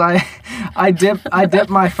 times I dip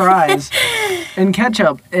my fries in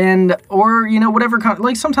ketchup, and or you know whatever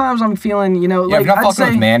like sometimes I'm feeling, you know, Yeah, like if you're not I'd fucking say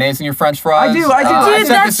with mayonnaise in your French fries. I do. Dude,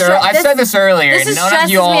 I said this earlier. this and none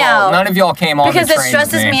stresses of y'all, me out. none of y'all came on Because the it train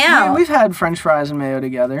stresses with me out. we've had French fries and mayo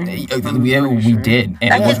together. We did,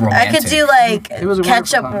 and it was I romantic. could do like It was a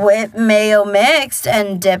ketchup wonderful time. with mayo mixed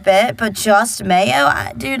and dip it, but just mayo,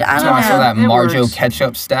 dude. I So don't I saw that know. It Marjo works.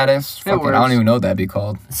 ketchup status. Fucking, I works. don't even know what that'd be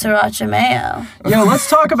called. Sriracha mayo. Yo, let's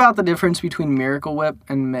talk about the difference between Miracle Whip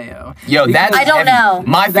and mayo. Yo, that's I don't heavy. know.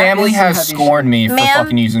 My That family is some has heavy scorned me for Ma'am,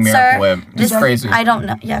 fucking using sir, Miracle Whip. It's this- crazy. I don't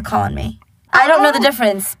know. Yeah, call on me. I don't know the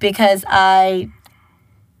difference because I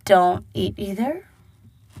don't eat either.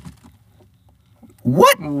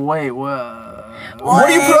 What? Wait, what? What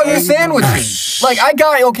do you put on your sandwiches? Like, I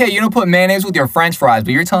got, okay, you don't put mayonnaise with your French fries,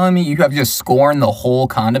 but you're telling me you have just scorned the whole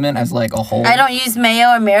condiment as like a whole? I don't use mayo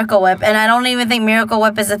or Miracle Whip, and I don't even think Miracle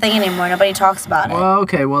Whip is a thing anymore. Nobody talks about it. Well,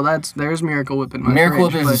 okay, well there's Miracle Whip in my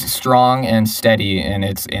Miracle fridge, Whip is strong and steady, and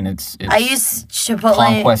it's I use Chipotle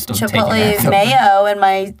Conquest of taking that. mayo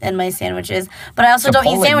in my sandwiches, but I also don't eat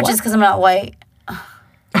Chipotle sandwiches what? because I'm not white.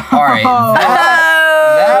 all right.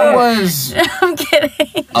 That was I'm kidding.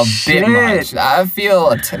 a bit much. I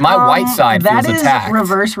feel my white side feels that is attacked.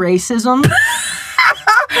 reverse racism.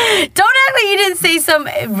 Don't act like you didn't say some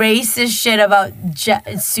racist shit about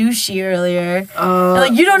sushi earlier.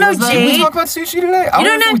 Like, you don't know was that- Did we Jade? talk about sushi today? I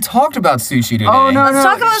don't know if we talked about sushi today. Oh no, Let's no.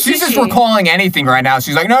 talk about She's just sushi. recalling anything right now.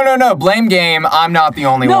 She's like, no, blame game. I'm not the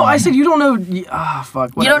only No, one. I said you don't know. Ah,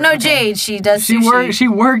 fuck. You don't know whatever, okay. Jade. She does She sushi. worked. She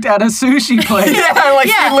worked at a sushi place. yeah, like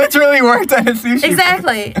Yeah. she literally worked at a sushi.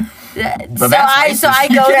 Exactly. But that's racist. I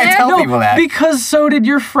You go can't there. tell people that. Because so did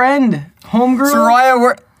your friend, homegirl.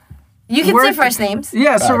 Soraya, You can say worked- first names.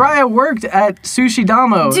 Yeah, Soraya worked at Sushi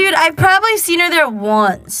Damo. Dude, I've probably seen her there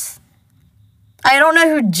once. I don't know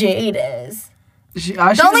who Jade is. The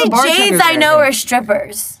only Jades I know are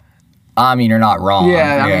strippers. I mean, you're not wrong.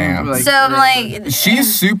 Yeah, I mean, like, So I'm like,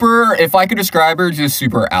 she's super. If I could describe her, just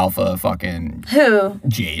super alpha, fucking who?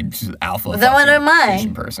 Jade. She's alpha. Then what fucking am I?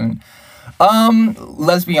 Asian person.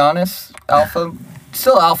 Let's be honest. Alpha,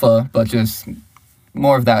 still alpha, but just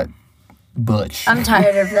more of that butch. I'm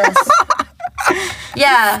tired of this.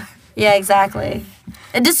 Yeah, exactly.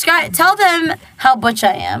 Tell them how butch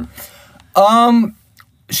I am.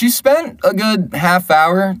 She spent a good half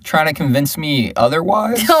hour trying to convince me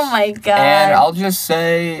otherwise. Oh my god. And I'll just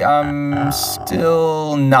say I'm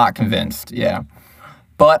still not convinced. Yeah.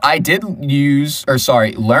 But I did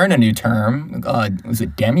learn a new term. Was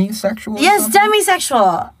it demisexual? or Yes, something?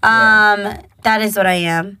 demisexual. That is what I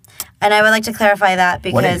am. And I would like to clarify that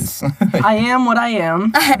What because is? I am what I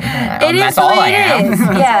am. it is That's the all way I it am. is.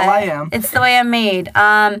 That's Yeah, all I am. It's the way I'm made.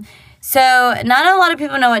 So not a lot of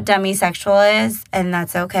people know what demisexual is, and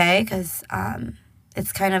that's okay because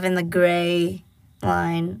it's kind of in the gray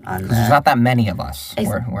line on There's the. not that many of us.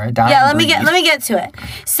 We're a dying Yeah, let me breed. get to it.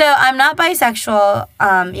 So I'm not bisexual,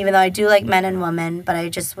 even though I do like men and women, but I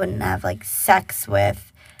just wouldn't have like sex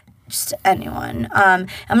with just anyone. I'm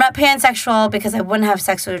not pansexual because I wouldn't have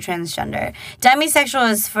sex with a transgender. Demisexual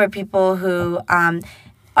is for people who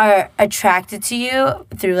are attracted to you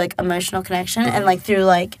through like emotional connection and like through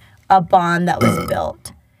like a bond that was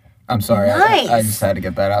built. I'm sorry. Nice. I just had to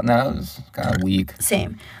get that out. No, it was kind of weak.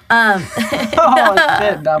 Same. Oh shit,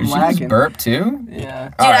 I'm Did she just lagging. burp too? Yeah.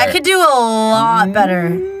 Dude, I could do a lot better.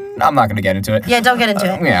 I'm not gonna get into it. Yeah, don't get into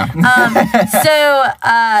it. Yeah. So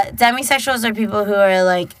demisexuals are people who are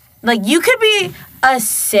like you could be a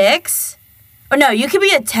 6 or no, you could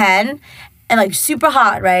be a 10 and like super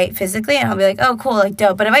hot, right, physically, and I'll be like, oh cool, like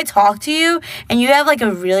dope. But if I talk to you and you have like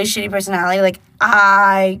a really shitty personality, like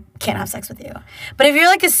I can't have sex with you. But if you're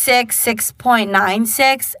like a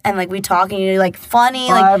 6.96 and like we talk and you're like funny,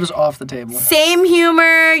 like 5 is off the table. same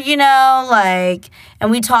humor, you know, like, and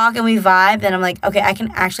we talk and we vibe, then I'm like, okay, I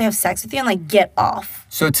can actually have sex with you and like get off.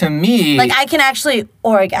 So to me, Like I can actually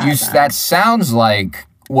orgasm. that sounds like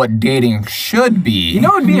what dating should be. You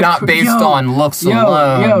know, it'd be not based on looks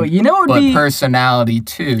alone. you know, it'd but be personality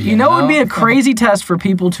too. You know, it would be a crazy test for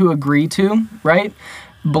people to agree to, right?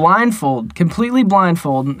 Completely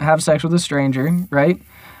blindfold, have sex with a stranger, right?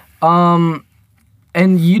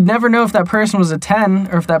 And you'd never know if that person was a 10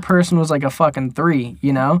 or if that person was like a fucking 3,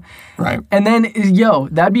 you know? Right. And then,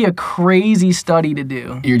 that'd be a crazy study to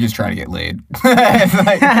do. You're just trying to get laid. It's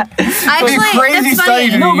like, Actually, a crazy that's study funny.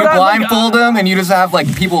 to do. No, You but I like- blindfold them and you just have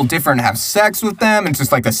like people different have sex with them. It's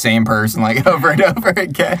just like the same person like over and over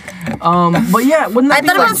again. But yeah, wouldn't I that be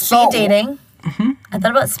thought like... about speed dating. I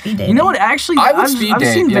thought about speed dating. You know what? Actually, I would I've speed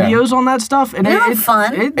date, seen yeah. videos on that stuff, and Isn't that it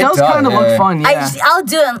fun? It does does, kind of yeah. look fun. Yeah. I'll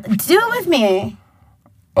do it. Do it with me.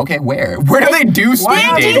 Okay, where? Where do they do speed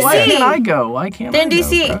Why dating? why DC. can't I go? Why can't They're I in go,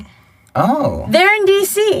 DC. bro? Oh. They're in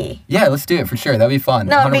DC. Yeah, let's do it for sure. That'd be fun.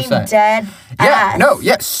 No, I'm 100%. being dead Yeah, ass. no,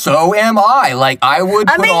 yeah, so am I. Like, I would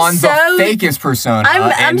I'm put being on so- the fakest persona I'm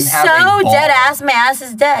and have so a ball. dead ass. My ass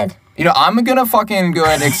is dead. You know, I'm gonna fucking go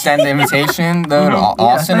ahead and extend the invitation, though, to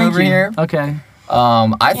Austin thank over you. here. Okay.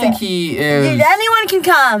 I think he is... Anyone can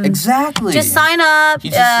come. Exactly. Just sign up.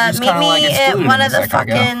 He's just Meet kinda, like, me at excluded one in of the the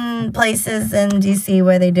second I go. fucking places in DC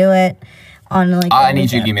where they do it. On like. I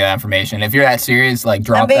need you to give me that information. If you're that serious, like, I'm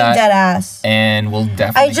drop being that, dead ass. and we'll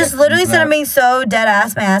definitely I just get literally into said that. I'm being so dead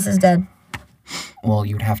ass. My ass is dead. Well,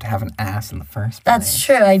 you'd have to have an ass in the first place. That's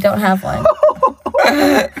true. I don't have one.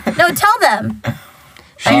 No, tell them.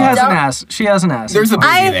 She I has an don't- ass. She has an ass. There's a booty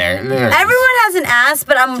I- there. There is. Everyone has an ass,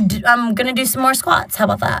 but I'm gonna do some more squats. How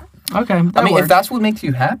about that? Okay. That I mean, works. if that's what makes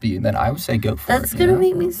you happy, then I would say go for That's it. gonna you know?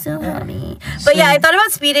 make me so happy. But yeah, I thought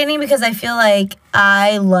about speed dating because I feel like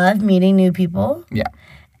I love meeting new people Yeah.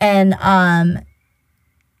 and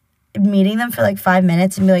meeting them for like 5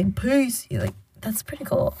 minutes and be like, peace. You're like, that's pretty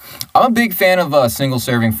cool. I'm a big fan of single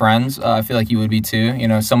serving friends. I feel like you would be too. You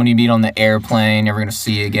know, someone you meet on the airplane, never gonna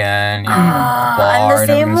see again. You know, I'm bar, the never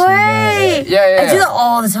same gonna see way. again. Yeah. I do that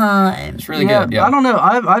all the time. It's really good. Yeah. I don't know.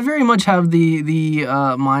 I very much have the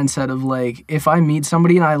mindset of like if I meet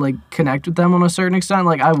somebody and I like connect with them on a certain extent,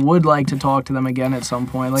 like I would like to talk to them again at some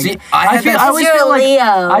point. Like See, I had that- always You're feel a like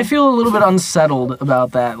Leo. I feel a little bit unsettled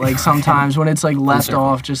about that. Like sometimes when it's like left Uncertain.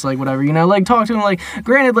 off, just like whatever, you know. Like talk to them. Like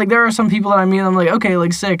granted, like there are some people that I meet. I'm I'm like, okay,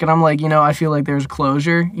 like sick, and I'm like, I feel like there's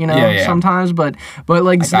closure, Yeah. sometimes, but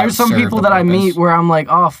like that there's some served people the that I meet purpose. where I'm like,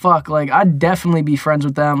 oh fuck, like I'd definitely be friends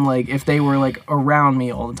with them, like if they were like around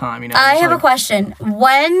me all the time, I It's have a like- question.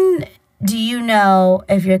 When do you know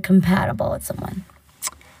if you're compatible with someone?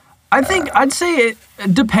 I think I'd say it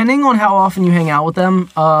depending on how often you hang out with them.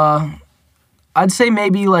 I'd say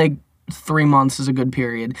maybe like 3 months is a good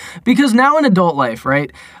period because now in adult life,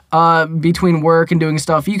 right? Between work and doing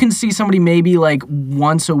stuff, you can see somebody maybe like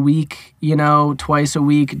once a week, twice a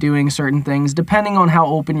week doing certain things, depending on how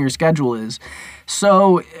open your schedule is.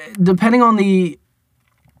 So, depending on the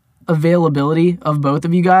availability of both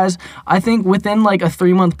of you guys, I think within like a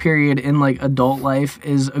 3-month period in like adult life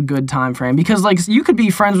is a good time frame because like you could be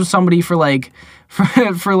friends with somebody for like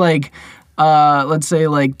for like let's say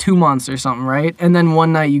like 2 months or something, right? And then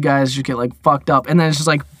one night you guys just get like fucked up and then it's just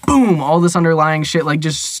like boom, all this underlying shit, like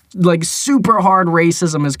just like super hard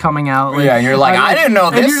racism is coming out. Like, Yeah, and you're like, I didn't know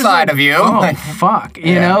and you're this just side like, of you. Oh fuck,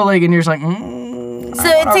 like, and you're just like, So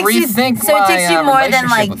it takes you. rethink So it takes my, you more than relationship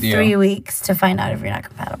like with you. 3 weeks to find out if you're not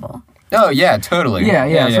compatible. Oh yeah, totally.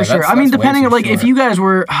 Yeah, for sure. that's- I mean, that's way depending too on like if short. you guys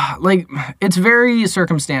were like, it's very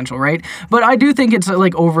circumstantial, right? But I do think it's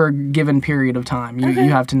like over a given period of time, you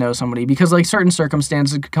have to know somebody because like certain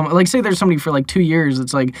circumstances could come. Like say there's somebody for like 2 years,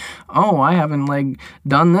 it's like, oh, I haven't like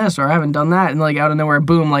done this or I haven't done that, and like out of nowhere,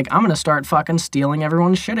 boom, like I'm gonna start fucking stealing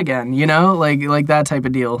everyone's shit again, like that type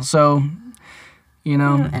of deal. So,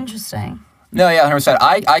 Interesting. No, yeah, 100%.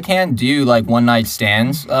 I can't do like one night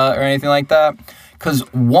stands or anything like that. Because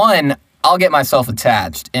one, I'll get myself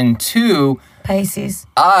attached. And two, Pisces.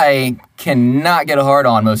 I cannot get a hard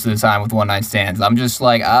on most of the time with one night stands. I'm just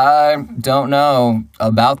like, I don't know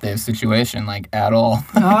about this situation like at all.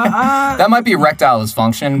 That might be erectile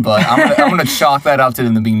dysfunction, but I'm gonna chalk that up to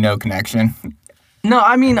there being no connection. no,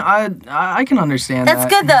 I mean, I can understand That's that.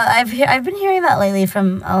 good though. I've been hearing that lately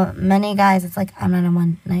from many guys. It's like I'm not a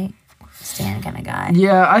one night stand kind of guy.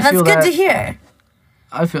 Yeah, I That's feel good that. to hear.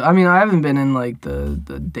 I mean, I haven't been in like the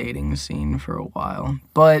dating scene for a while,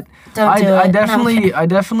 but Don't do I it. definitely I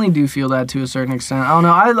definitely do feel that to a certain extent. I don't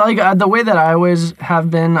know. I like the way that I always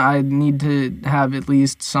have been. I need to have at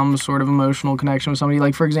least some sort of emotional connection with somebody.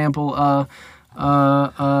 Like for example,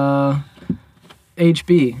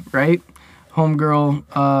 HB, right? Homegirl.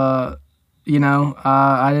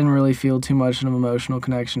 I didn't really feel too much of an emotional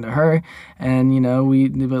connection to her, and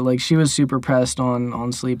but like she was super pressed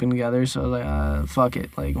on sleeping together, so I was like, fuck it,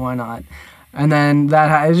 like why not? And then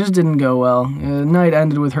it just didn't go well. The night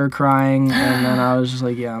ended with her crying, and then I was just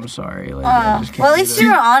like, yeah, I'm sorry. Like, I just can't Well, at do least this.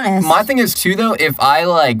 you were honest. My thing is too though, if I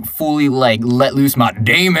like fully like let loose my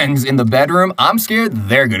demons in the bedroom, I'm scared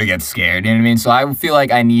they're gonna get scared. You know what I mean? So I feel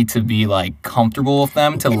like I need to be like comfortable with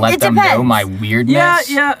them to let it them know depends. my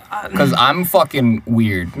weirdness. Yeah, Because I'm fucking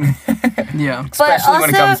weird. yeah. Especially when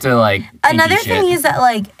it also, comes to like kinky Another shit. thing is that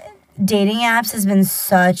like dating apps has been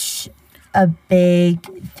such a big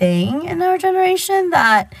thing in our generation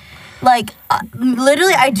that like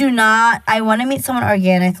literally I want to meet someone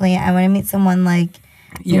organically. I want to meet someone like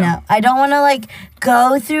you know, I don't want to like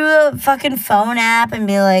go through a fucking phone app and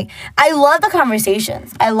be like, I love the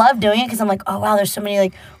conversations. I love doing it because I'm like, oh wow, there's so many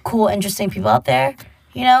like cool, interesting people out there,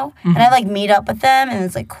 and I like meet up with them and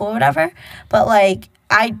it's like cool, whatever. But like,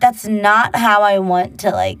 that's not how I want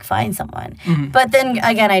to like find someone. But then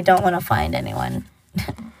again, I don't want to find anyone.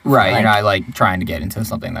 Right, like- you're not like trying to get into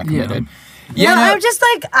something that Yeah. committed. No, I'm just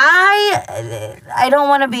like I don't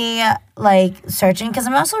want to be like searching because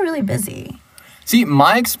I'm also really busy. See,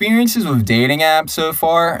 my experiences with dating apps so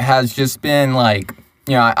far has just been like,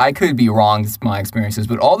 I could be wrong, it's my experiences,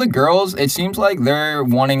 but all the girls, it seems like they're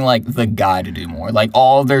wanting like the guy to do more. Like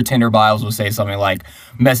all their Tinder bios will say something like,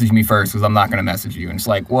 message me first because I'm not going to message you. And it's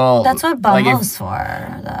like, well. That's what like, if- Bumble's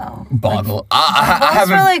for, though. Boggle. I Bumble's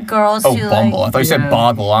haven't. for like girls Oh, who Bumble. I like. thought you said Yeah.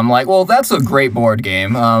 Boggle. I'm like, well, that's a great board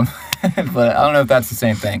game. But I don't know if that's the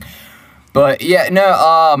same thing. But yeah,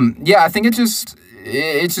 no. Yeah, I think it's just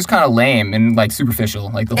kind of lame and like superficial,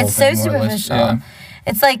 like the whole It's so thing. more or less. superficial. Yeah.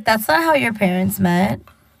 It's like that's not how your parents met.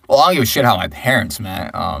 Well, I don't give a shit how my parents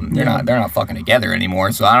met. They're not fucking together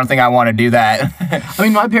anymore, so I don't think I want to do that. I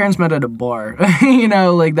mean, my parents met at a bar.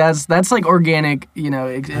 Like that's like organic,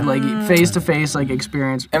 like face to face like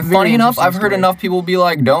experience. And Very funny enough, interesting I've heard story. enough people be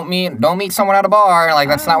like, "Don't meet someone at a bar. Like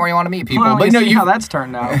that's not where you want to meet people." Well, but you no, see you. how that's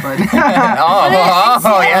turned out, but Yes.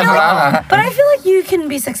 But I feel like you can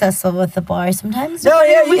be successful with the bar sometimes. No,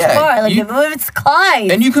 depending yeah, on which yeah. bar. Like You- if it's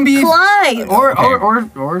Clyde. And you can be Clyde. or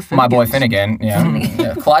Okay. or my boy Finnegan's. Finnegan.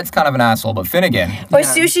 Yeah. Clyde's kind of an asshole, but Finnegan. Or Yeah.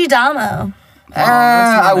 Sushi Damo. that's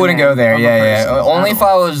not I wouldn't an go there. I'm a Yeah. person. Only I if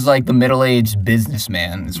I was like the middle-aged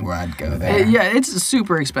businessman is where I'd go there. Yeah, it's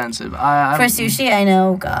super expensive. For sushi, I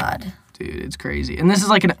know, God. Dude, it's crazy. And this is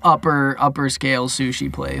like an upper scale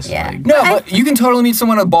sushi place. Yeah. Like, No, but you can totally meet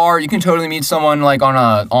someone at a bar. You can totally meet someone like on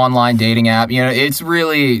a online dating app. You know, it's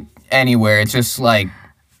really anywhere. It's just like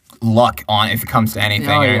luck on if it comes to anything.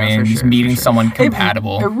 Oh, you know what I yeah, mean? for Just sure, meeting for sure. someone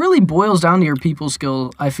compatible. It really boils down to your people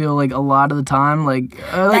skill. I feel like a lot of the time, like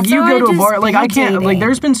That's you why go I to a do bar, like I speed can't, like dating.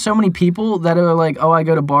 there's been so many people that are like, oh, I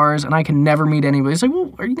go to bars and I can never meet anybody. It's like,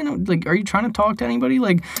 well, are you trying to talk to anybody?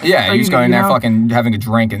 Like, Yeah, are you're just going you there know? fucking having a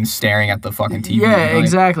drink and staring at the fucking TV. Yeah, like-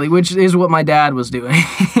 exactly. Which is what my dad was doing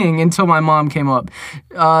until my mom came up.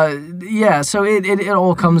 Yeah, so it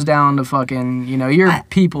all comes down to fucking, your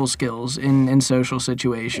people skills in social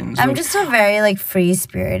situations. I'm which- just a very like free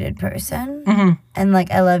spirited person, and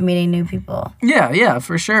like I love meeting new people. Yeah,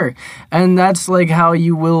 for sure. And that's like how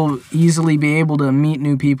you will easily be able to meet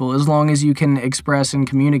new people as long as you can express and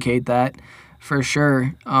communicate that, for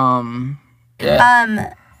sure.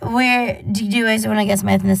 Where do you guys want to guess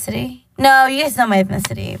my ethnicity? No, you guys know my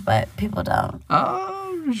ethnicity, but people don't.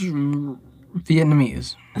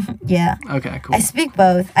 Vietnamese. Yeah, Okay, cool. I speak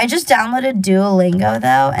both. I just downloaded Duolingo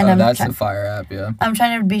though, and that's the fire app, yeah. I'm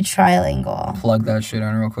trying to be trilingual. Plug that shit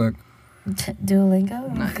in real quick.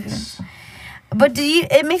 Duolingo. Nice. But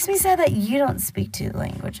it makes me sad that you don't speak two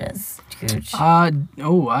languages, Gooch. I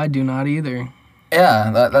do not either.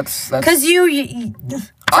 Yeah, that's Because you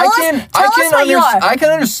I tell us what you are. I can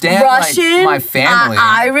understand Russian, like my family.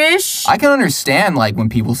 Irish, I can understand like when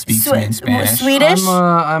people speak to me in Spanish. Swedish.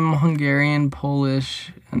 I'm Hungarian,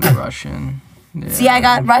 Polish, and Russian. Yeah. See, I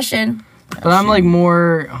got Russian. But I'm like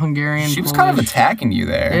more Hungarian. She was Polish. kind of attacking you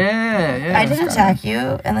there. Yeah. I didn't attack you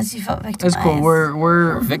unless you felt victimized. That's cool.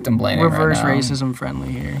 We're Victim blaming reverse right now. racism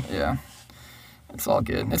friendly here. Yeah. It's all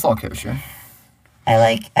good. It's all kosher. I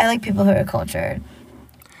like people who are cultured.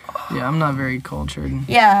 Yeah, I'm not very cultured.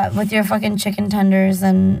 Yeah, with your fucking chicken tenders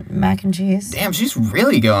and mac and cheese. Damn, she's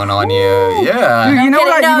really going on you. Yeah. Dude, you know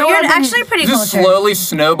Kidding, what? no, you're I've been- actually pretty Just cultured. slowly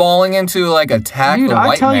snowballing into like attack Dude, the I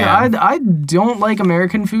white tell you, man. I don't like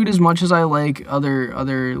American food as much as I like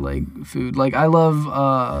other like food. Like I love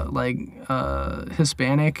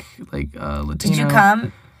Hispanic, like Latino. Did you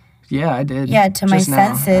come? Yeah, I did. Yeah, to my Just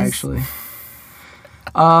now, senses. actually.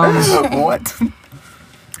 What?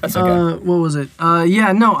 That's okay. What was it?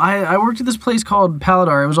 Yeah, no, I worked at this place called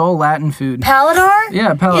Paladar. It was all Latin food. Paladar?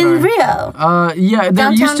 Yeah, Paladar. In Rio. Yeah,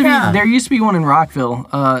 Downtown. there used to be one in Rockville,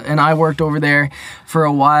 and I worked over there for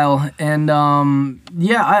a while, and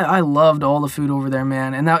yeah, I loved all the food over there,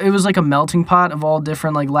 man. And it was like a melting pot of all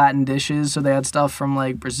different like Latin dishes. So they had stuff from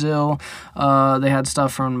like Brazil, they had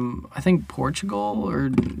stuff from I think Portugal or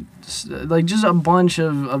like just a bunch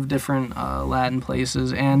of different Latin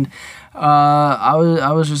places, and I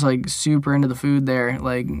was just like super into the food there.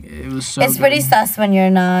 Like it was so. It's good. pretty sus when you're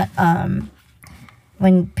not,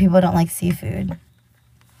 when people don't like seafood.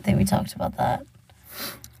 I think we talked about that.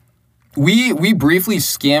 We briefly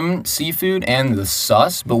skimmed seafood and the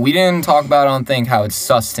sus, but we didn't talk about, I don't think, how it's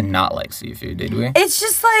sus to not like seafood, did we? It's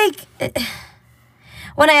just like,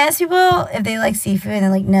 when I ask people if they like seafood, and they're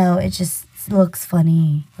like, no, it just looks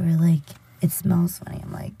funny, or like, it smells funny.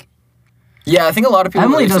 I'm like, Yeah, I think a lot of people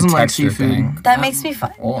Emily it's a doesn't like texture seafood. thing. that makes me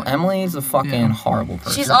fun. Well, Emily's a fucking horrible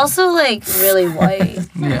person. She's also like really white.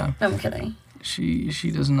 Yeah. No, I'm kidding. She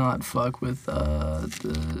does not fuck with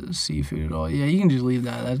the seafood at all. Yeah, you can just leave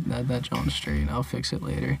that John straight. I'll fix it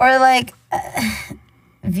later. Or like,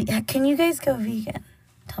 can you guys go vegan?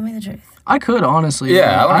 Tell me the truth. I could honestly.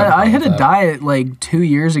 Yeah, I don't have a I problem hit a with that. diet like 2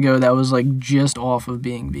 years ago that was like just off of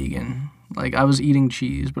being vegan. Like I was eating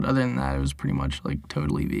cheese, but other than that, it was pretty much like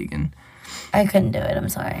totally vegan. I couldn't do it. I'm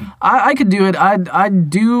sorry. I could do it. I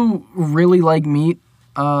do really like meat.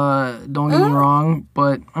 Don't get me wrong,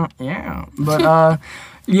 but yeah, but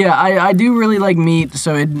yeah, I do really like meat,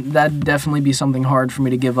 so that'd definitely be something hard for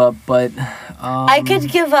me to give up. But I could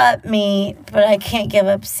give up meat, but I can't give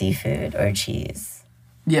up seafood or cheese.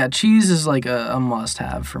 yeah, cheese is like a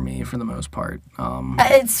must-have for me for the most part.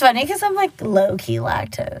 It's funny because I'm like low-key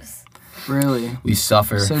lactose. Really. We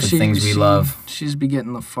suffer So for things we love. She's be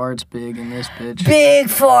getting the farts big in this bitch. Big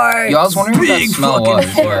farts. Yeah, I was wondering what that Big smell fucking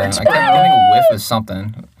was. Yeah, I kept getting a whiff of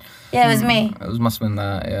something. Yeah, it was me. It must have been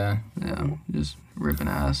that, yeah. Yeah, just ripping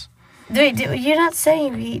ass. Wait, you're not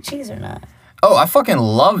saying you eat cheese or not? Oh, I fucking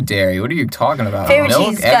love dairy. What are you talking about? Favorite Milk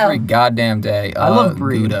cheese, go. every goddamn day. I love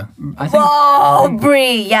brie. Gouda. I think Whoa,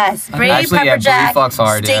 brie, yes. Brie, Actually, pepper yeah, brie jack, fucks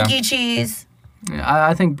hard, yeah. stinky cheese. Yeah,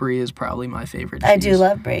 I think Brie is probably my favorite. I do cheese.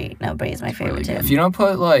 love Brie. No, Brie is my favorite really too. If you don't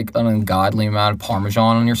put like an ungodly amount of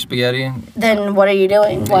Parmesan on your spaghetti, Then what are you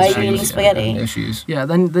doing? Why are you eating issues. spaghetti? Issues. Yeah,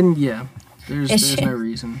 then yeah. There's Issue. no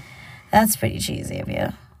reason. That's pretty cheesy of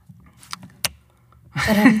you.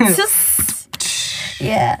 But I'm just,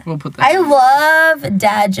 yeah. We'll put that. I love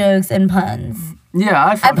dad jokes and puns. Yeah,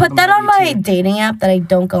 I I put that on my Too. dating app that I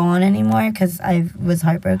don't go on anymore because I was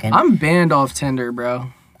heartbroken. I'm banned off Tinder, bro.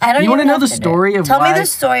 I don't. You want to know the story of Tell why- me the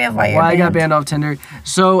story of why you're Why I got banned. banned off Tinder.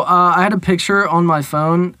 So I had a picture on my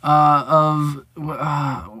phone of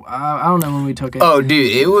I don't know when we took it. Oh,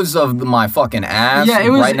 dude, it was of my fucking ass. Yeah, it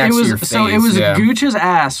was. right next it was. to your face. So it was yeah. Gooch's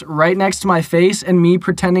ass right next to my face, and me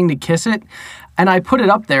pretending to kiss it, and I put it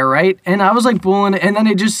up there, right? And I was like bullying it, and then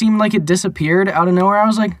it just seemed like it disappeared out of nowhere. I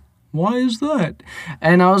was like, why is that?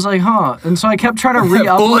 And I was like, huh. And so I kept trying to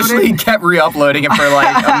re-upload Foolishly it. kept re-uploading it for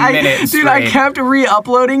like a minute Dude, straight. I kept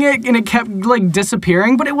re-uploading it and it kept like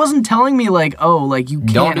disappearing, but it wasn't telling me like, oh, like you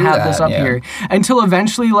Don't can't do have this that, up yeah. here until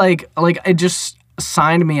eventually like it just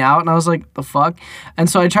signed me out and I was like, the fuck? And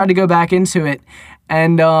so I tried to go back into it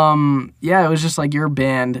and yeah, it was just like you're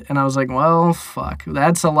banned and I was like, well, fuck.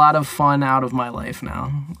 That's a lot of fun out of my life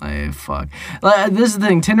now. Fuck. This is the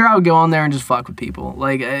thing. Tinder, I would go on there and just fuck with people.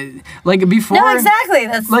 Like before. No, exactly.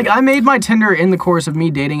 That's Like I made my Tinder in the course of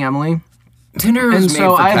me dating Emily. Tinder is And made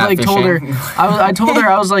so for I like told her, catfishing. I told her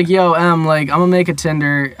I was like, yo, Em, like I'm gonna make a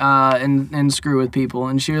Tinder and screw with people,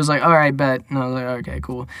 and she was like, all right, bet, and I was like, okay,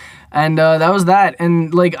 cool, and that was that,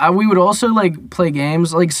 and like we would also like play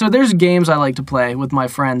games, like so there's games I like to play with my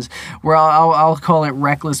friends where I'll call it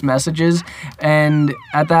reckless messages, and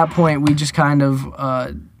at that point we just kind of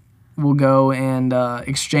will go and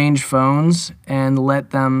exchange phones and let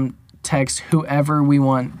them text whoever we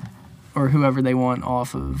want. Or whoever they want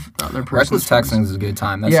off of the other person's Reckless phones. texting is a good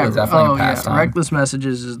time. That's definitely a pastime. Reckless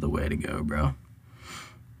messages is the way to go, bro.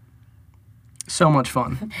 So much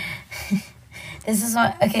fun. This is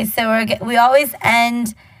what. Okay, so we always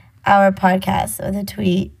end our podcast with a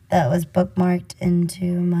tweet that was bookmarked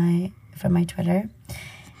from my Twitter,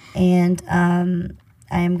 and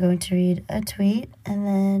I am going to read a tweet, and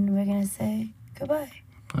then we're gonna say goodbye.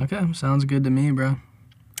 Okay, sounds good to me, bro.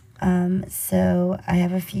 So I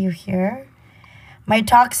have a few here. My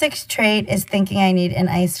toxic trait is thinking I need an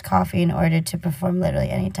iced coffee in order to perform literally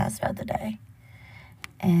any task throughout the day.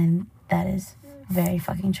 And that is very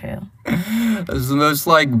fucking true. That's the most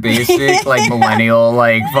like basic like millennial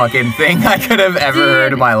like fucking thing I could have ever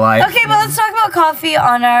heard in my life. Okay, but let's talk about coffee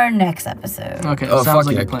on our next episode. Okay, Oh sounds fuck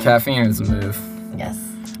like yeah, a plan. caffeine is a move. Yes.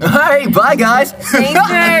 All right, bye guys. Thanks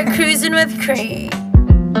for cruising with Cree.